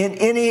in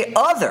any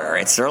other.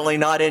 It's certainly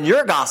not in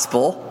your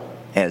gospel,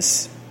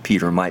 as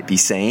Peter might be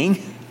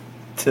saying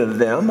to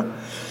them.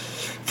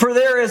 For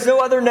there is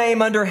no other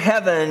name under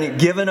heaven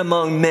given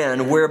among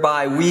men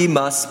whereby we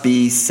must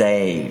be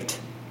saved.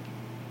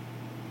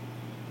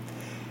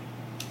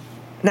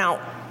 Now,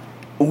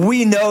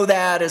 we know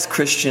that as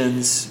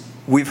Christians.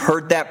 We've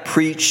heard that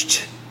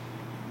preached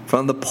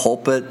from the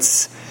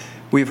pulpits.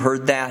 We've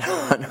heard that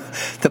on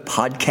the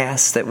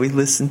podcasts that we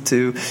listen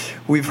to.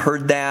 We've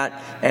heard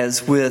that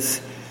as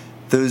with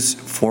those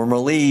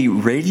formerly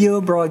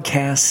radio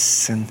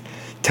broadcasts and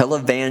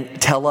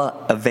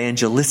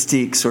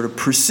tele-evangelistic sort of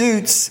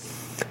pursuits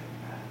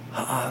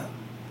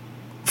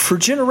for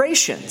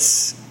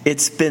generations.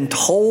 It's been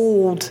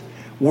told,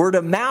 word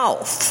of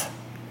mouth,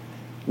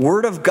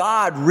 word of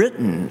God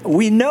written.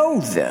 We know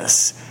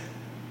this,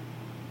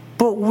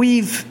 but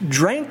we've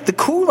drank the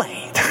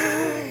Kool-Aid,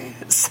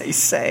 as they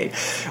say.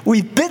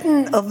 We've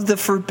bitten of the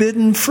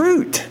forbidden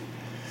fruit.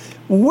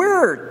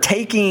 We're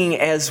taking,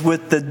 as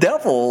with the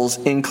devil's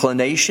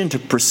inclination to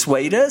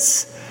persuade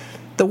us,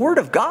 the Word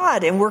of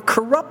God, and we're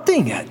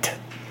corrupting it.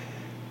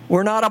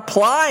 We're not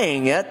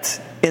applying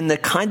it in the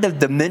kind of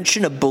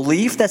dimension of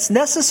belief that's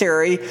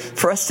necessary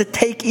for us to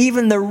take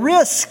even the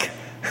risk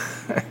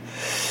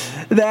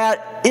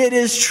that it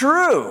is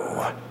true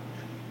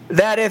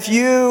that if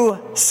you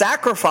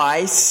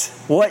sacrifice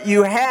what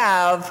you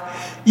have,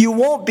 you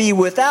won't be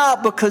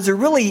without, because there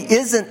really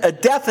isn't a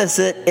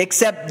deficit,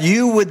 except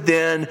you would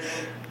then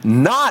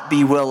not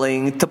be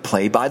willing to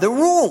play by the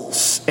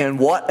rules. And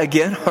what,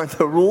 again, are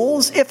the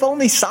rules? If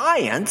only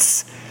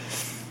science.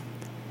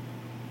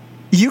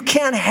 You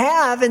can't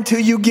have until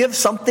you give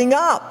something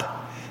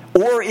up.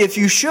 Or if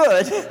you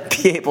should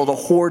be able to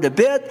hoard a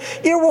bit,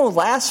 it won't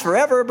last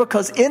forever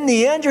because in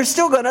the end you're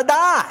still going to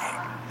die.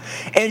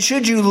 And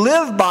should you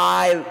live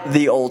by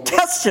the Old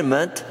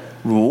Testament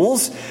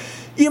rules,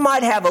 you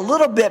might have a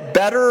little bit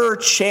better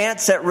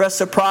chance at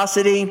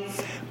reciprocity,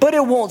 but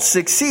it won't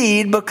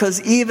succeed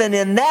because even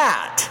in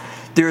that,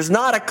 there's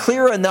not a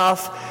clear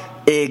enough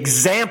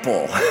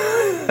example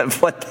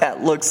of what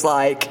that looks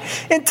like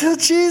until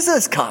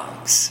Jesus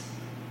comes.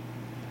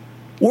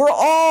 We're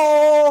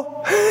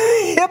all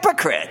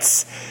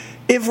hypocrites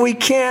if we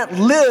can't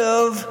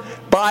live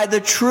by the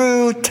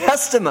true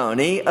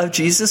testimony of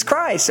Jesus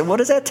Christ. And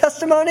what is that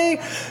testimony?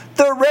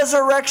 The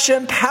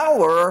resurrection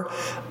power,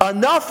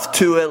 enough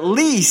to at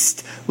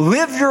least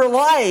live your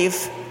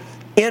life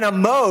in a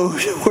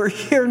mode where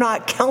you're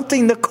not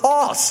counting the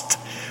cost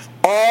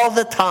all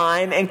the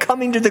time and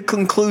coming to the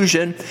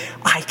conclusion,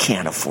 I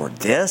can't afford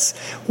this.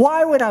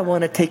 Why would I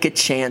want to take a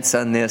chance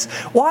on this?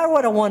 Why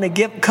would I want to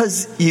give?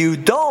 Because you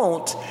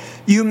don't.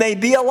 You may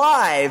be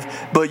alive,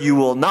 but you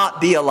will not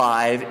be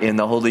alive in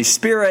the Holy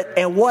Spirit.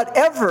 And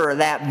whatever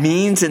that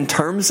means in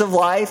terms of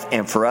life,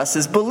 and for us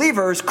as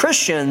believers,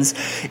 Christians,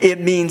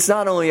 it means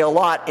not only a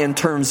lot in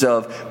terms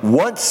of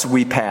once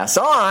we pass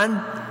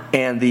on,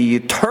 and the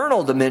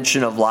eternal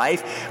dimension of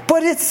life,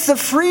 but it's the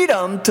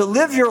freedom to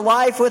live your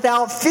life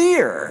without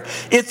fear.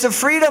 It's the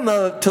freedom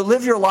to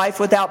live your life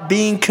without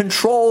being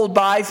controlled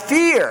by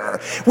fear,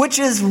 which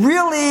is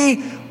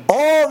really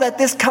all that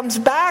this comes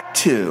back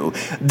to.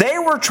 They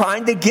were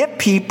trying to get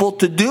people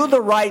to do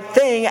the right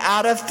thing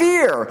out of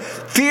fear.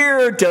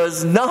 Fear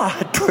does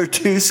not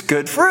produce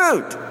good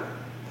fruit.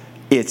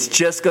 It's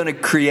just going to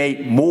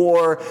create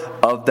more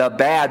of the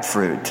bad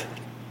fruit.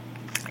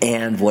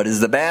 And what is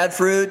the bad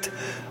fruit?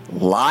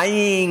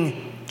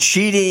 Lying,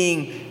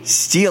 cheating,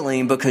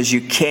 stealing because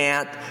you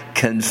can't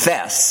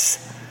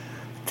confess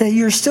that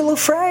you're still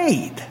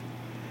afraid.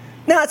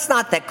 Now, it's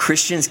not that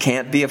Christians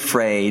can't be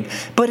afraid,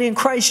 but in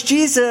Christ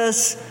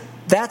Jesus,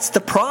 that's the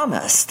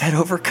promise that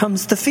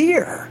overcomes the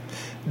fear.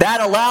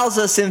 That allows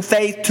us in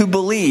faith to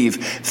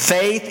believe.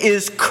 Faith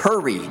is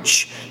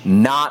courage,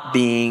 not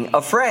being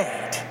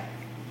afraid.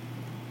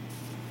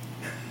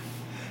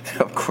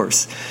 Of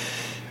course,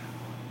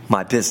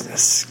 my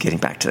business, getting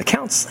back to the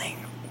counseling.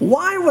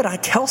 Why would I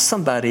tell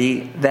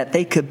somebody that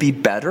they could be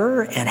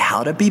better and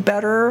how to be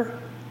better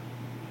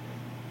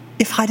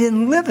if I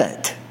didn't live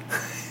it?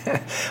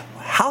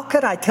 How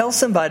could I tell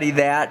somebody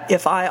that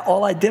if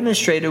all I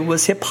demonstrated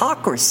was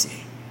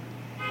hypocrisy?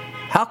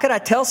 How could I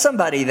tell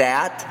somebody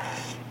that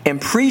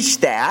and preach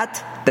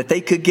that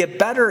they could get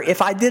better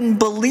if I didn't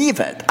believe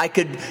it? I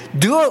could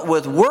do it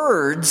with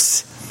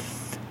words,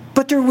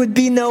 but there would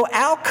be no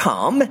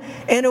outcome,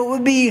 and it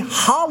would be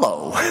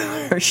hollow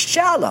or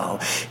shallow.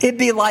 It'd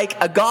be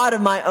like a God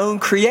of my own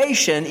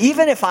creation.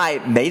 Even if I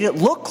made it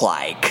look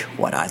like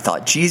what I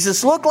thought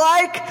Jesus looked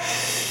like,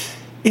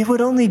 it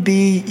would only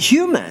be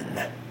human.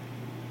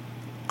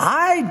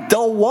 I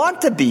don't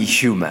want to be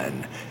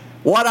human.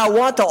 What I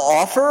want to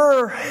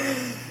offer,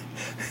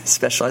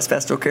 Specialized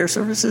Pastoral Care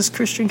Services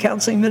Christian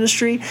Counseling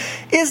Ministry,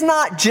 is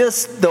not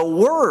just the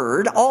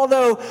Word,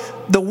 although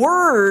the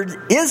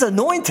Word is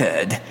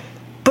anointed,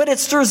 but it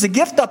stirs the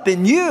gift up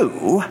in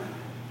you,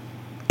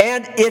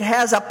 and it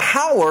has a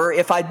power,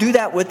 if I do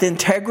that with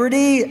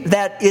integrity,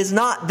 that is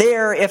not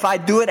there if I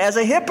do it as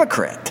a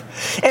hypocrite.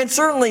 And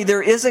certainly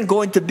there isn't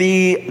going to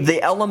be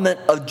the element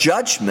of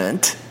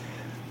judgment,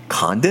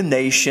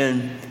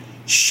 condemnation,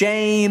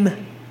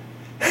 shame,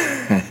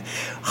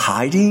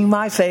 hiding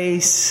my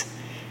face,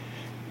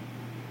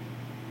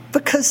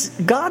 because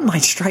God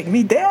might strike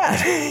me dead.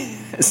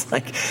 It's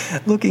like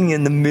looking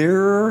in the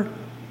mirror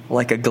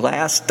like a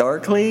glass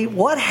darkly.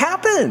 What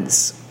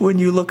happens when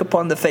you look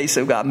upon the face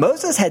of God?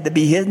 Moses had to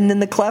be hidden in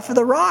the cleft of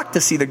the rock to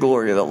see the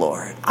glory of the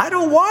Lord. I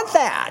don't want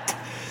that.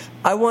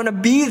 I want to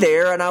be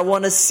there and I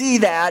want to see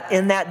that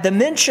in that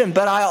dimension.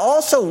 But I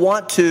also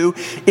want to,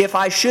 if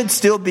I should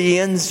still be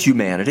in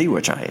humanity,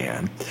 which I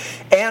am,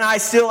 and I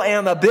still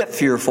am a bit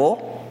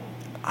fearful,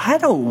 I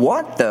don't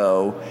want,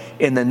 though,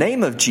 in the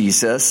name of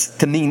Jesus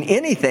to mean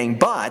anything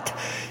but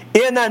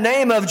in the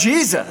name of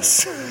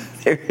Jesus.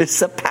 There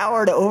is a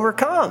power to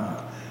overcome.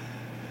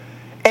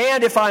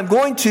 And if I'm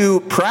going to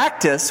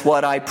practice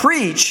what I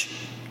preach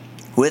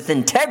with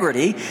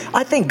integrity,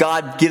 I think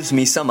God gives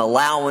me some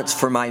allowance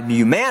for my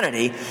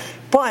humanity.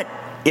 But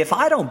if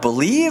I don't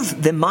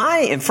believe, then my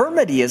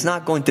infirmity is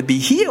not going to be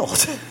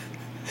healed.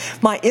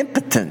 My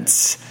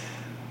impotence,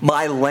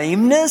 my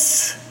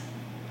lameness,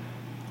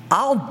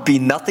 I'll be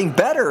nothing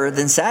better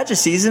than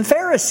Sadducees and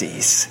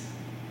Pharisees.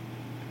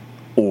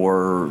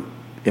 Or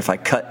if I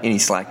cut any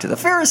slack to the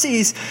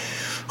Pharisees,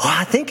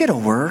 I think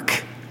it'll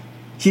work.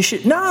 You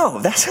should, no,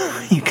 that's not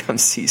what you come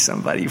see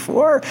somebody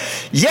for.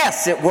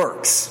 Yes, it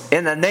works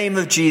in the name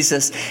of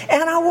Jesus.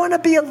 And I want to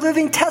be a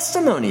living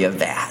testimony of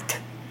that.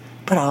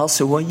 But I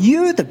also want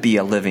you to be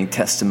a living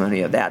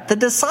testimony of that. The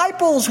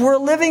disciples were a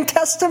living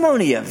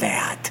testimony of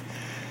that.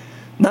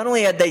 Not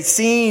only had they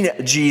seen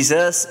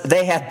Jesus,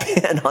 they had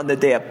been on the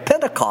day of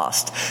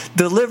Pentecost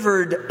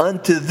delivered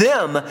unto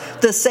them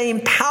the same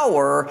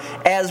power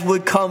as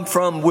would come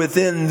from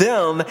within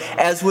them,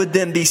 as would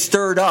then be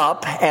stirred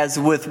up, as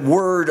with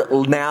word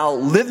now,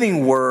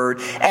 living word,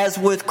 as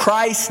with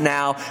Christ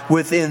now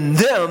within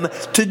them,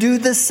 to do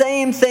the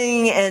same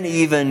thing and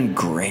even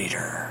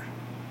greater.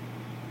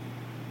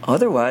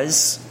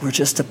 Otherwise, we're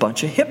just a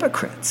bunch of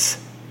hypocrites.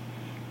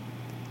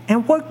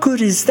 And what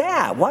good is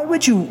that? Why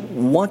would you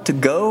want to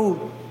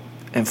go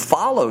and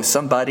follow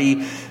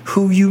somebody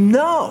who you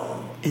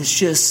know is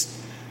just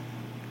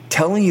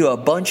telling you a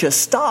bunch of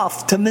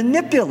stuff to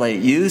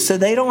manipulate you so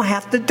they don't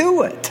have to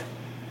do it?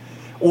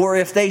 Or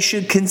if they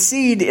should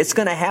concede it's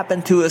going to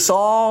happen to us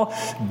all,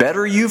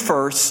 better you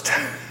first.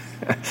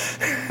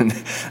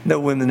 No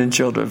women and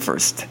children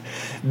first.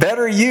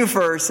 Better you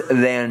first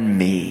than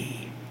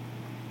me.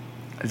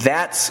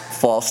 That's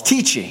false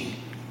teaching.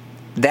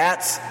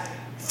 That's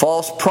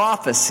false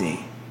prophecy.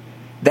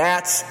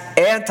 That's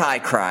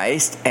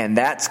Antichrist, and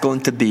that's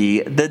going to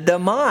be the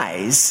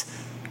demise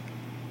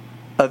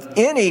of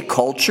any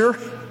culture,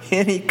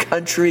 any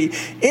country,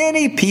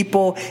 any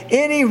people,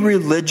 any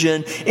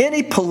religion,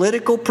 any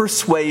political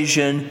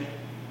persuasion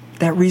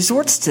that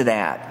resorts to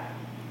that.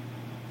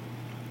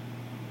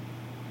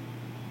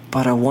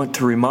 But I want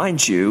to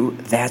remind you,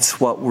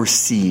 that's what we're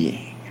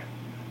seeing.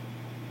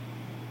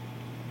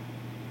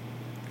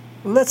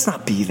 Let's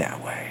not be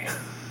that way.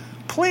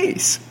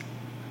 Please.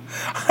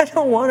 I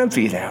don't want to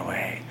be that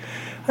way.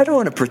 I don't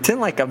want to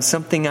pretend like I'm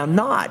something I'm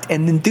not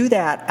and then do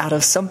that out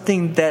of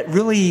something that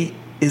really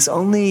is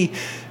only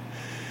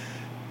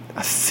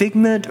a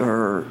figment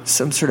or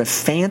some sort of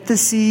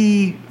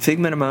fantasy,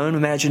 figment of my own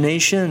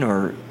imagination,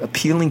 or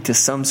appealing to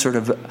some sort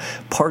of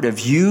part of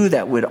you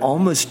that would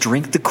almost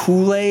drink the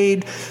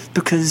Kool-Aid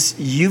because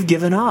you've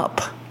given up.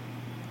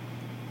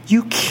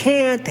 You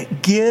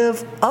can't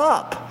give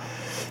up.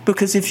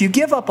 Because if you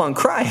give up on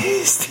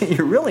Christ,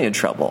 you're really in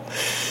trouble.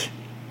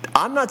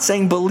 I'm not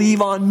saying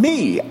believe on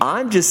me.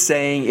 I'm just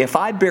saying if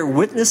I bear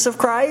witness of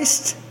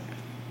Christ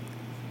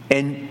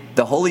and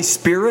the Holy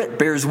Spirit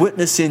bears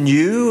witness in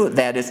you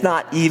that it's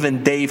not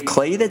even Dave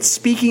Clay that's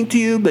speaking to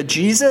you, but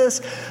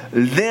Jesus,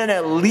 then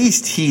at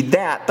least heed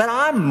that. But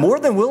I'm more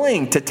than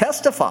willing to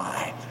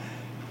testify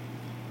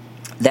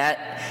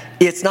that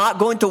it's not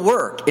going to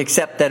work,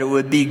 except that it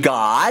would be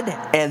God,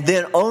 and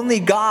then only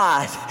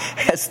God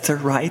has the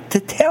right to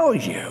tell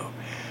you.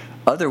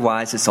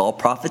 Otherwise, it's all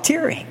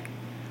profiteering.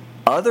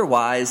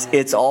 Otherwise,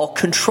 it's all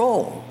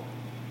control.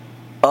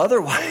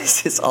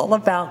 Otherwise, it's all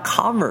about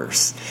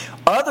commerce.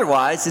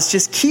 Otherwise, it's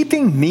just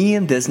keeping me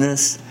in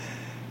business.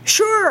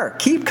 Sure,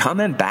 keep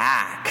coming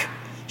back.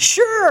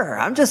 Sure,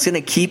 I'm just going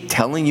to keep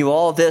telling you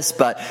all this,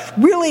 but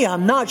really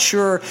I'm not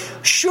sure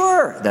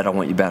that I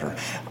want you better.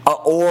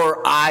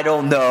 Or I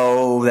don't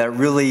know that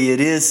really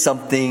it is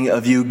something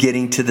of you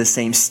getting to the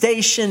same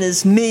station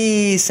as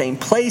me, same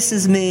place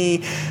as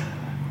me.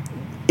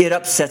 It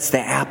upsets the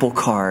apple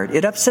cart.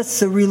 It upsets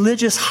the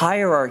religious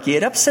hierarchy.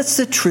 It upsets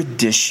the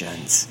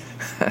traditions.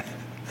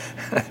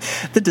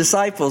 The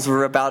disciples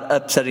were about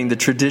upsetting the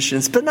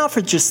traditions, but not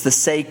for just the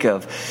sake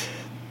of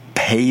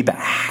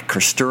payback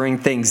or stirring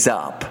things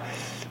up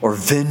or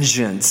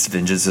vengeance.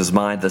 Vengeance is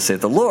mine, thus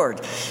saith the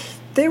Lord.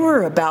 They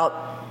were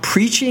about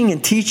preaching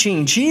and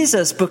teaching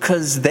Jesus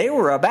because they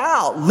were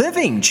about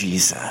living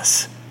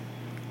Jesus.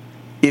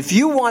 If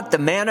you want the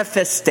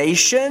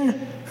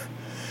manifestation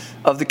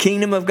of the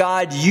kingdom of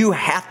God, you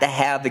have to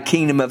have the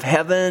kingdom of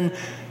heaven,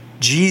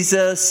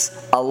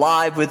 Jesus,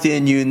 alive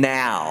within you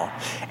now.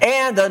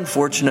 And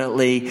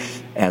unfortunately,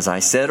 as I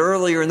said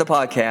earlier in the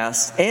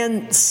podcast,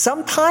 and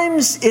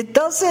sometimes it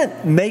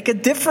doesn't make a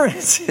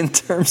difference in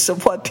terms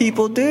of what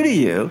people do to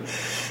you,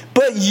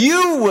 but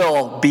you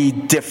will be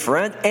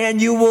different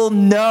and you will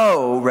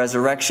know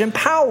resurrection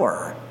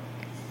power.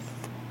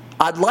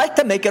 I'd like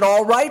to make it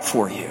all right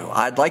for you.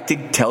 I'd like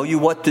to tell you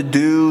what to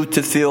do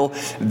to feel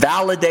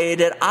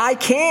validated. I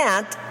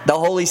can't. The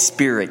Holy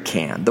Spirit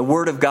can. The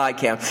Word of God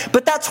can.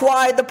 But that's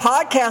why the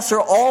podcasts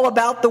are all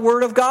about the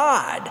Word of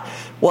God.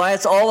 Why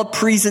it's all a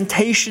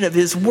presentation of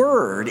His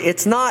Word.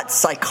 It's not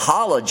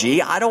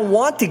psychology. I don't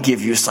want to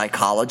give you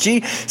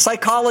psychology.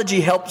 Psychology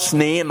helps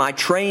me, and my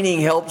training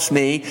helps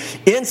me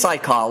in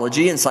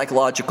psychology, and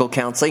psychological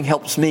counseling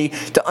helps me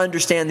to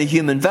understand the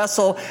human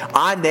vessel.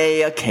 I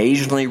may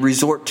occasionally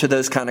resort to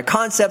those kind of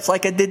concepts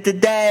like I did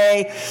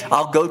today.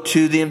 I'll go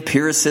to the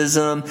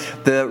empiricism,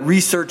 the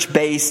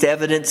research-based,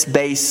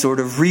 evidence-based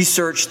sort of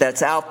research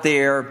that's out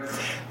there.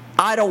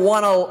 I don't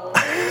want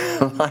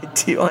to lie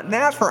to you on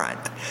that front.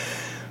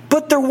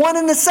 But they're one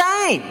and the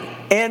same.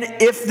 And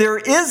if there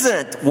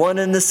isn't one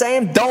and the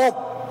same,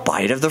 don't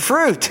bite of the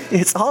fruit.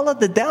 It's all of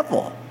the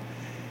devil.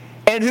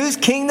 And whose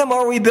kingdom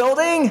are we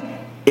building?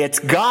 It's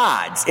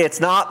God's.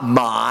 It's not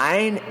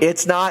mine.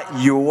 It's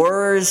not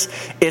yours.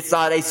 It's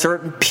not a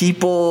certain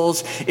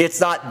people's.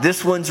 It's not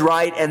this one's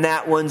right and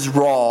that one's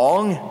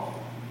wrong.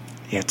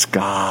 It's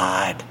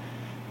God.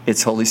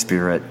 It's Holy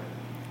Spirit.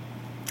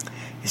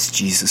 It's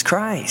Jesus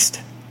Christ.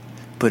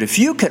 But if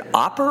you could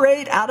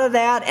operate out of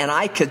that and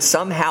I could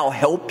somehow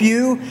help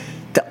you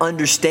to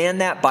understand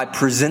that by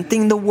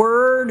presenting the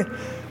Word,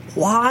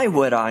 why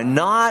would I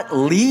not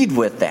lead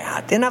with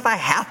that? And if I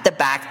have to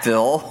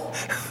backfill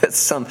with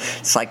some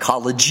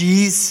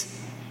psychologies,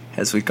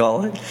 as we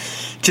call it,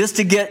 just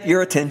to get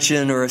your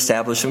attention or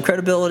establish some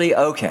credibility,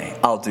 okay,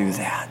 I'll do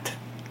that.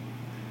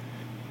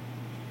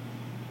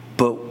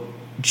 But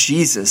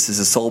Jesus is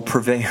the sole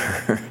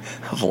purveyor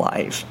of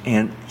life,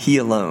 and He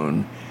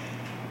alone,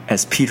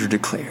 as Peter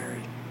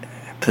declared,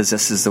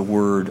 possesses the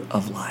word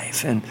of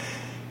life. And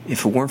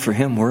if it weren't for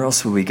Him, where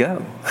else would we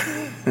go?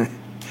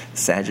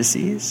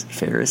 Sadducees,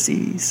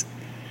 Pharisees,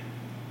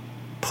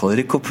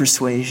 political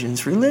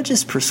persuasions,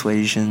 religious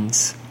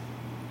persuasions,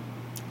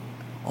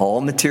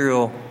 all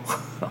material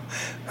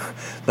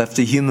left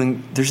to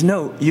human. There's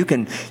no, you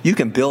can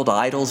build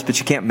idols, but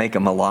you can't make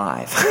them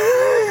alive.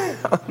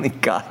 Only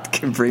God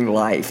can bring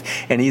life,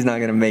 and He's not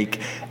going to make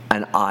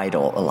an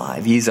idol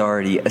alive. He's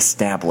already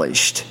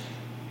established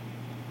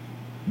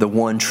the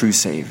one true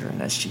Savior, and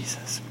that's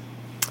Jesus.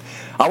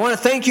 I want to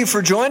thank you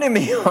for joining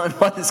me on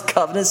What is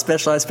Covenant,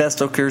 Specialized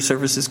Pastoral Care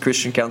Services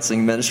Christian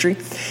Counseling Ministry.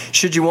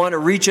 Should you want to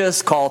reach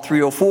us, call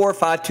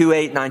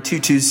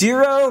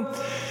 304-528-9220,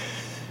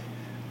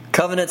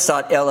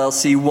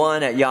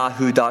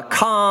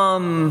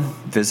 covenants.llc1@yahoo.com.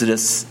 Visit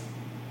us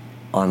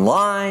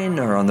online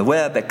or on the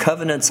web at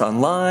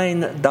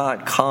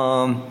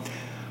covenantsonline.com.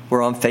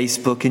 We're on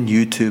Facebook and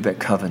YouTube at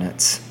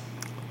Covenants.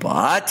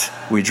 But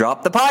we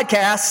drop the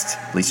podcast,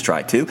 at least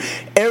try to,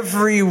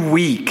 every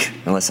week,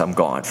 unless I'm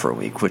gone for a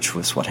week, which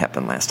was what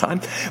happened last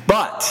time,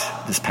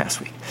 this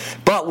past week.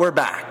 But we're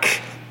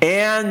back,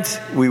 and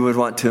we would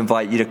want to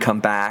invite you to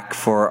come back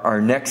for our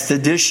next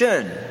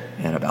edition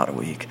in about a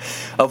week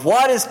of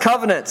What is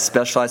Covenant?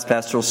 Specialized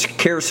Pastoral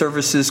Care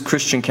Services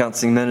Christian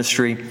Counseling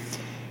Ministry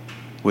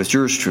with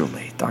yours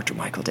truly, Dr.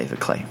 Michael David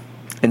Clay.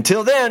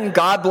 Until then,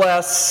 God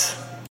bless.